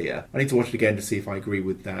done earlier. I need to watch it again to see if I agree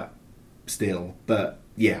with that still. But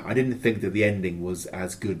yeah, I didn't think that the ending was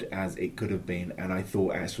as good as it could have been, and I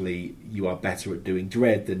thought actually you are better at doing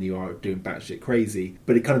dread than you are at doing batshit crazy.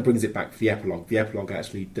 But it kind of brings it back for the epilogue. The epilogue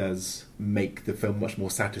actually does make the film much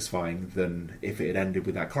more satisfying than if it had ended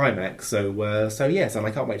with that climax. So yes, and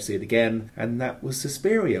I can't wait to see it again. And that was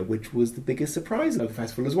Suspiria, which was the biggest surprise of the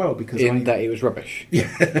festival as well, because that it was rubbish.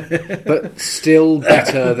 Yeah. But still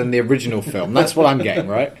better than the original film. That's what I'm getting,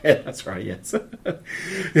 right? Yeah, that's right, yes.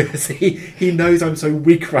 Yes, he knows I'm so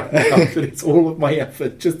weak right now that it's all of my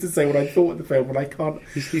effort just to say what I thought of the film, and I can't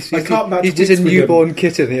match he's just a newborn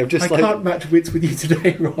kitten here. Can't match wits with you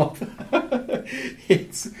today, Rob.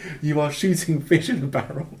 You are shooting fish in a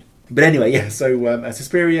barrel. But anyway, yeah, so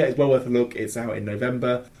Suspiria is well worth a look. It's out in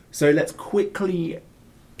November. So let's quickly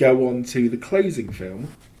go on to the closing film,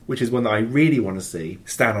 which is one that I really want to see,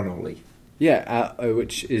 Stan on Ollie. Yeah,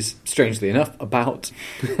 which is, strangely enough, about...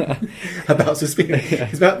 about Suspiria. Yeah.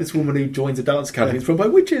 It's about this woman who joins a dance academy from by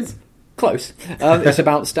witches. Close. It's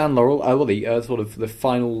about Stan Laurel, sort of the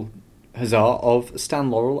final huzzah of Stan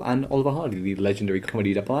Laurel and Oliver Hardy, the legendary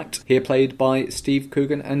comedy double act, here played by Steve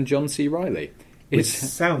Coogan and John C. Reilly. Which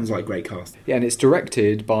sounds like great cast. Yeah, and it's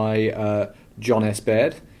directed by John S.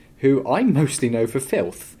 Baird, who I mostly know for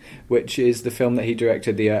Filth, which is the film that he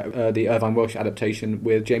directed, the Irvine Welsh adaptation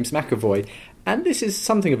with James McAvoy. And this is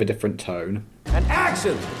something of a different tone. And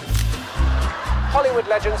action! Hollywood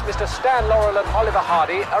legends Mr. Stan Laurel and Oliver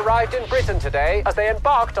Hardy arrived in Britain today as they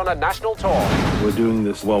embarked on a national tour. We're doing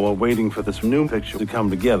this while we're waiting for this new picture to come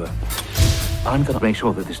together. I'm going to make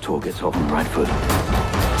sure that this tour gets off on the right foot.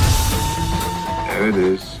 There it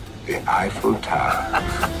is, the Eiffel Tower.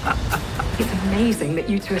 It's amazing that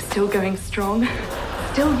you two are still going strong.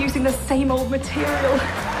 Still using the same old material.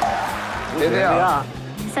 Here they are.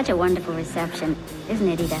 Such a wonderful reception, isn't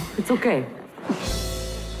it, Ida? It's okay.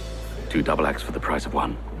 2 double acts for the price of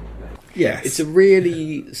 1. Yes. It's a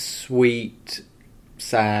really sweet,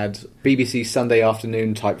 sad BBC Sunday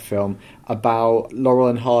afternoon type film about Laurel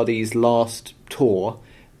and Hardy's last tour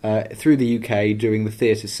through the UK doing the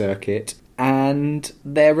theatre circuit. and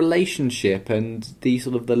their relationship and the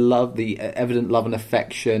sort of the love, the evident love and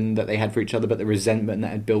affection that they had for each other, but the resentment that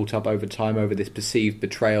had built up over time over this perceived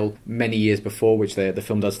betrayal many years before, which the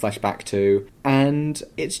film does flash back to. And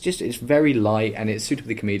it's very light and it's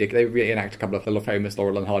suitably comedic. They reenact a couple of the famous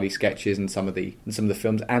Laurel and Hardy sketches in some of the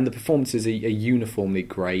films, and the performances are uniformly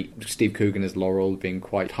great. Steve Coogan as Laurel being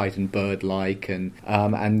quite tight and bird-like,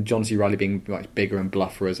 and John C. Reilly being much bigger and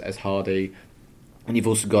bluffer as Hardy. And you've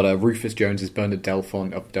also got Rufus Jones as Bernard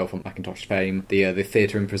Delphont of Delphont Macintosh fame, the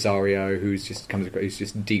theatre impresario who's just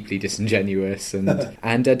deeply disingenuous,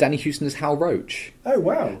 and Danny Huston as Hal Roach. Oh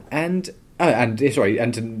wow! To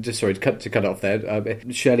cut it off there,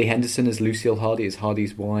 Shirley Henderson as Lucille Hardy, as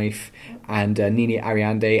Hardy's wife, and Nini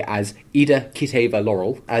Ariande as Ida Kiteva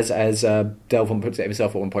Laurel, as Delphont puts it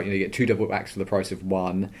himself at one point. You get 2 double acts for the price of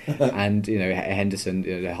 1, and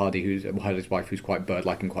Henderson, Hardy's wife, who's quite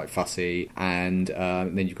bird-like and quite fussy, and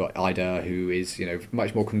then you've got Ida, who is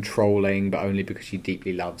much more controlling, but only because she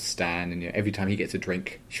deeply loves Stan, and every time he gets a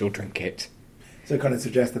drink, she'll drink it. So it kind of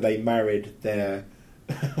suggests that they married their.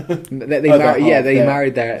 They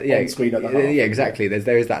married their on-screen other half. Yeah, exactly.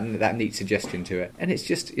 There is that neat suggestion to it, and it's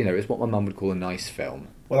just it's what my mum would call a nice film.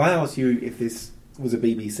 Well, I asked you if this was a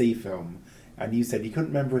BBC film, and you said you couldn't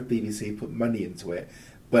remember if BBC put money into it,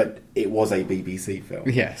 but it was a BBC film.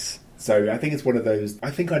 Yes. So I think it's one of those.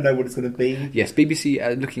 I think I know what it's going to be. Yes,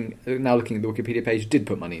 BBC. Looking at the Wikipedia page, did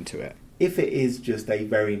put money into it. If it is just a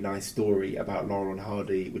very nice story about Laurel and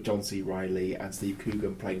Hardy with John C. Reilly and Steve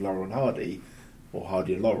Coogan playing Laurel and Hardy. Or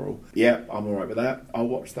Hardy and Laurel. Yeah, I'm alright with that. I'll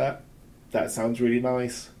watch that. That sounds really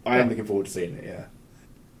nice. I am looking forward to seeing it, yeah.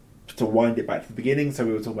 To wind it back to the beginning, so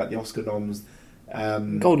we were talking about the Oscar noms.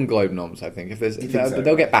 Golden Globe noms, I think.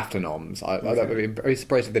 They'll get BAFTA noms. I'd be very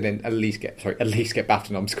surprised if they didn't at least get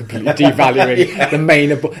BAFTA noms, completely devaluing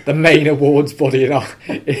the main awards body of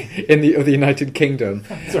the United Kingdom.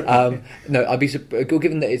 No, I'd be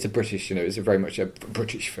given that it's a British, it's very much a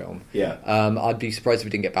British film. Yeah. I'd be surprised if it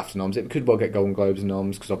didn't get BAFTA noms. It could well get Golden Globes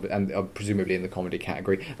noms and presumably in the comedy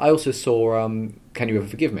category. I also saw Can You Ever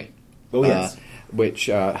Forgive Me? Oh yes. Which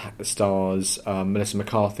stars Melissa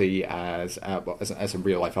McCarthy as a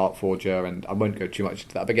real-life art forger, and I won't go too much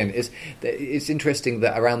into that. But again, it's interesting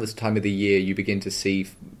that around this time of the year you begin to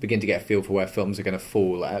get a feel for where films are going to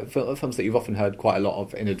fall. Films that you've often heard quite a lot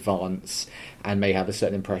of in advance and may have a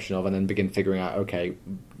certain impression of, and then begin figuring out, okay,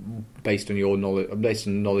 based on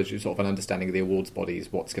knowledge, sort of an understanding of the awards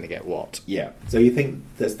bodies, what's going to get what. Yeah. So you think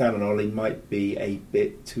that Stan and Ollie might be a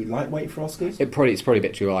bit too lightweight for Oscars? It's probably a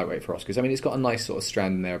bit too lightweight for Oscars. I mean, it's got a nice sort of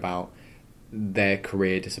strand in there about their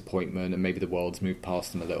career disappointment, and maybe the world's moved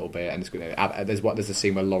past them a little bit. And there's a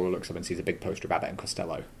scene where Laurel looks up and sees a big poster of Abbott and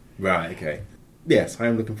Costello. Right. Okay. Yes, I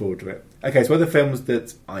am looking forward to it. Okay, so other films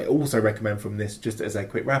that I also recommend from this, just as a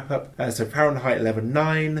quick wrap up. So Fahrenheit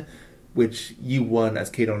 11/9. Which you weren't as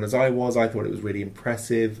keen on as I was. I thought it was really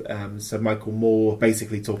impressive. So Michael Moore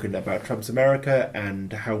basically talking about Trump's America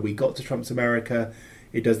and how we got to Trump's America.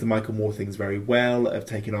 It does the Michael Moore things very well, of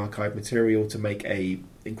taking archive material to make a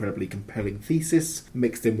incredibly compelling thesis,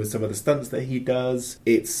 mixed in with some of the stunts that he does.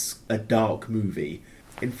 It's a dark movie.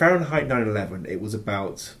 In Fahrenheit 9/11, it was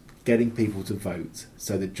about getting people to vote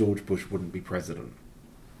so that George Bush wouldn't be president.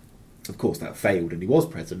 Of course, that failed, and he was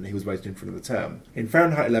president. He was voted in for another term. In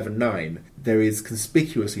Fahrenheit 11/9, there is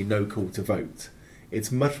conspicuously no call to vote.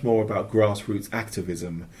 It's much more about grassroots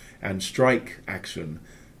activism and strike action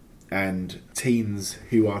and teens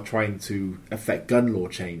who are trying to affect gun law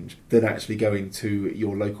change than actually going to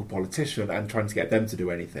your local politician and trying to get them to do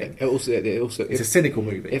anything. It's a cynical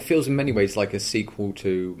movie. It feels in many ways like a sequel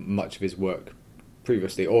to much of his work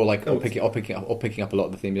previously, or picking up a lot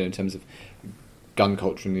of the themes in terms of gun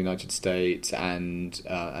culture in the United States and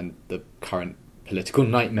the current political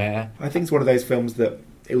nightmare. I think it's one of those films that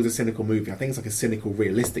it was a cynical movie. I think it's like a cynical,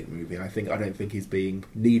 realistic movie. I don't think he's being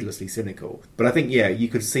needlessly cynical. But I think, you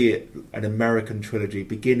could see it, an American trilogy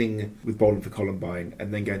beginning with Bowling for Columbine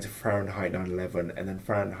and then going to Fahrenheit 9/11, and then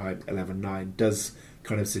Fahrenheit 11/9 does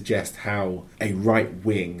kind of suggest how a right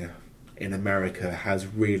wing in America has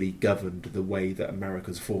really governed the way that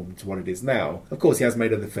America's formed to what it is now. Of course, he has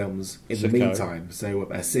made other films in the meantime. So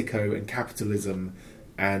Sicko and Capitalism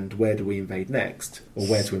and Where Do We Invade Next? Or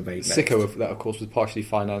Where to Invade Next. Sicko, that of course was partially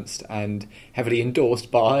financed and heavily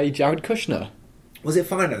endorsed by Jared Kushner. Was it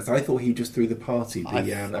financed? I thought he just threw the party,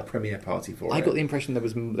 a premiere party for it. I got the impression there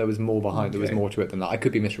was more behind. Okay. There was more to it than that. I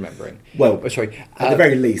could be misremembering. Well, at the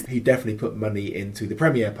very least, he definitely put money into the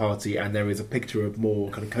premiere party, and there is a picture of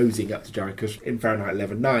Moore kind of cozying up to Jared Kushner in Fahrenheit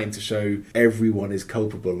 11/9 to show everyone is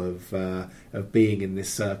culpable of being in this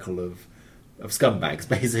circle of scumbags,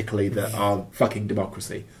 basically, that are fucking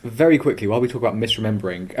democracy. Very quickly, while we talk about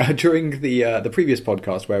misremembering, during the previous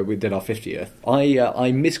podcast where we did our 50th,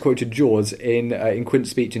 I misquoted Jaws in Quint's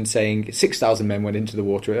speech in saying 6,000 men went into the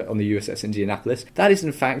water on the USS Indianapolis. That is,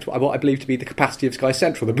 in fact, what I believe to be the capacity of Sky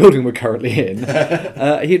Central, the building we're currently in.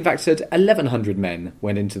 He, in fact, said 1,100 men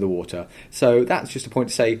went into the water. So that's just a point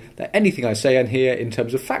to say that anything I say on here in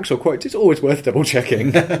terms of facts or quotes is always worth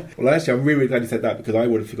double-checking. Well, actually, I'm really glad you said that, because I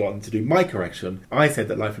would have forgotten to do my correction. I said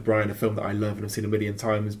that Life of Brian, a film that I love and have seen a million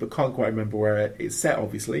times, but can't quite remember where it's set,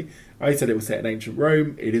 obviously. I said it was set in ancient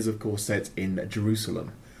Rome. It is, of course, set in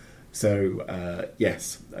Jerusalem. So,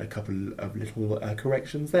 yes, a couple of little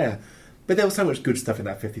corrections there. But there was so much good stuff in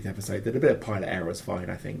that 50th episode that a bit of pilot error is fine,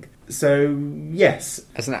 I think. So, yes.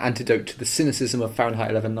 As an antidote to the cynicism of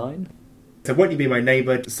Fahrenheit 11/9. So, Won't You Be My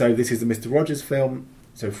Neighbour? So, this is a Mr. Rogers film.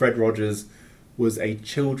 So, Fred Rogers was a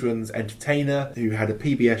children's entertainer who had a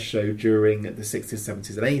PBS show during the 60s,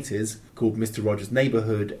 70s and 80s called Mr. Rogers'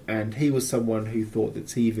 Neighbourhood, and he was someone who thought that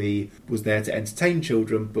TV was there to entertain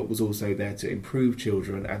children but was also there to improve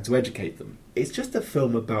children and to educate them. It's just a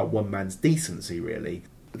film about one man's decency, really.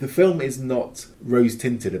 The film is not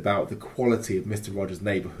rose-tinted about the quality of Mr. Rogers'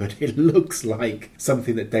 Neighbourhood. It looks like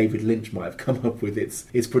something that David Lynch might have come up with.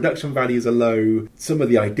 Its production values are low. Some of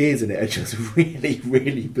the ideas in it are just really,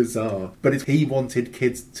 really bizarre. But he wanted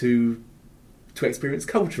kids to experience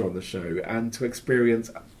culture on the show and to experience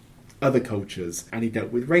other cultures, and he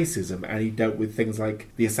dealt with racism, and he dealt with things like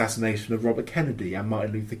the assassination of Robert Kennedy and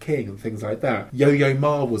Martin Luther King and things like that. Yo-Yo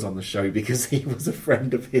Ma was on the show because he was a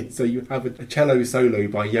friend of his, so you have a cello solo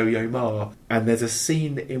by Yo-Yo Ma, and there's a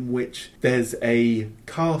scene in which there's a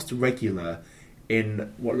cast regular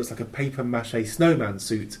in what looks like a paper-mache snowman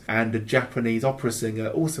suit and a Japanese opera singer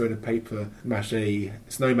also in a paper-mache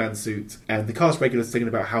snowman suit, and the cast regular is singing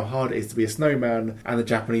about how hard it is to be a snowman, and the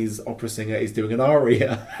Japanese opera singer is doing an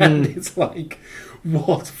aria, and it's like,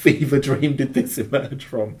 what fever dream did this emerge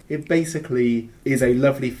from? It basically is a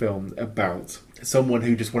lovely film about someone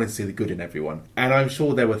who just wanted to see the good in everyone. And I'm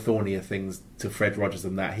sure there were thornier things to Fred Rogers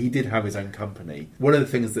than that. He did have his own company. One of the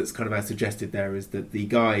things that's kind of as suggested there is that the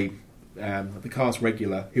guy, the cast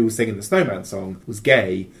regular who was singing the Snowman song, was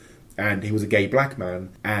gay, and he was a gay black man,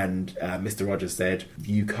 and Mr. Rogers said,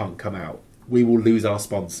 you can't come out. We will lose our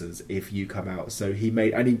sponsors if you come out. So he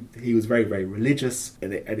was very, very religious,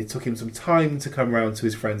 and it took him some time to come around to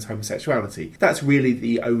his friend's homosexuality. That's really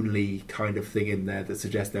the only kind of thing in there that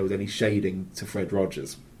suggests there was any shading to Fred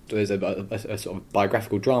Rogers. There's a sort of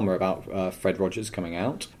biographical drama about Fred Rogers coming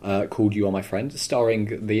out called You Are My Friend,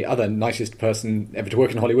 starring the other nicest person ever to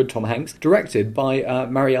work in Hollywood, Tom Hanks, directed by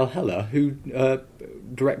Marielle Heller, who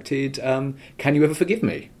directed Can You Ever Forgive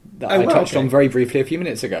Me? That I touched on very briefly a few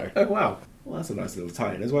minutes ago. Oh, wow. Well, that's a nice little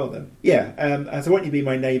tie-in as well, then. Yeah, so Won't You Be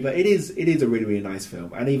My Neighbour? It is a really, really nice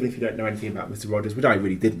film. And even if you don't know anything about Mr. Rogers, which I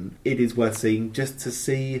really didn't, it is worth seeing just to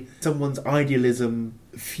see someone's idealism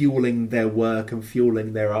fueling their work and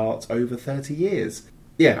fueling their art over 30 years.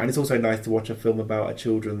 Yeah, and it's also nice to watch a film about a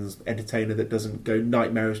children's entertainer that doesn't go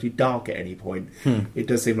nightmarishly dark at any point. It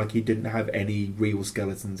does seem like he didn't have any real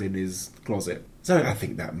skeletons in his closet. So I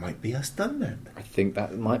think that might be us done then. I think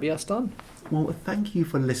that might be us done. Well, thank you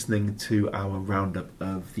for listening to our roundup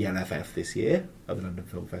of the LFF this year, of the London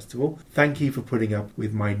Film Festival. Thank you for putting up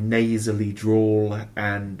with my nasally drawl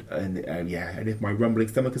and if my rumbling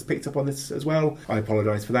stomach has picked up on this as well, I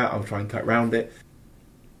apologise for that. I'll try and cut round it.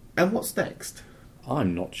 And what's next?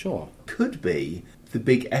 I'm not sure. Could be the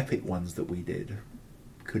big epic ones that we did.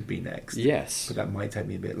 Could be next. Yes. But that might take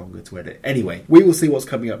me a bit longer to edit. Anyway, we will see what's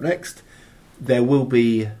coming up next. There will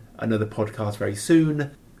be another podcast very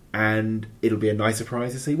soon, and it'll be a nice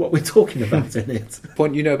surprise to see what we're talking about in it.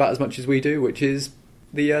 Point you know about as much as we do, which is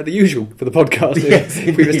the usual for the podcast, yes,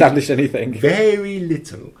 if we've established anything. Very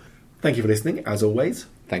little. Thank you for listening, as always.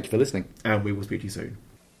 Thank you for listening. And we will speak to you soon.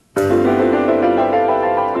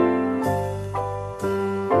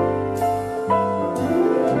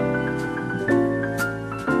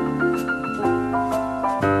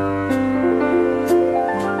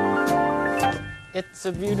 It's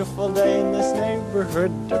a beautiful day in this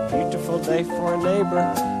neighborhood, a beautiful day for a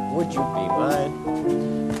neighbor. Would you be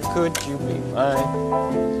mine? Could you be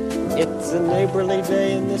mine? It's a neighborly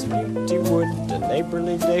day in this beauty wood, a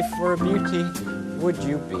neighborly day for a beauty. Would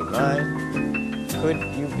you be mine? Could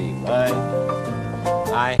you be mine?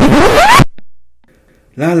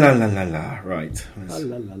 La la la la la. Right. La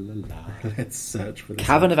la la la la. Let's search for this.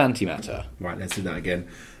 Cavern of Antimatter. Right, let's do that again.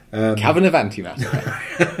 Cavern of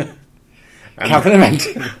Antimatter. Cavern of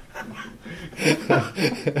Antimatter.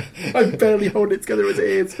 I'm barely holding it together as it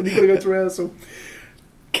is, and you've got to go to rehearsal.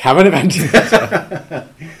 Cavern of Antimatter.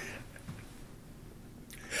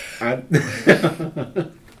 And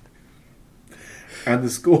the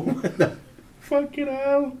score... Fucking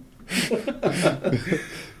hell.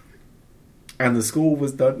 And the score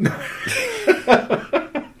was done...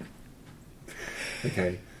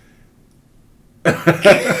 Okay.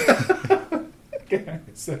 Okay,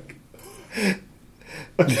 sick.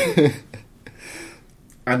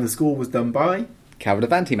 And the score was done by... Cavern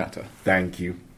of Antimatter. Thank you.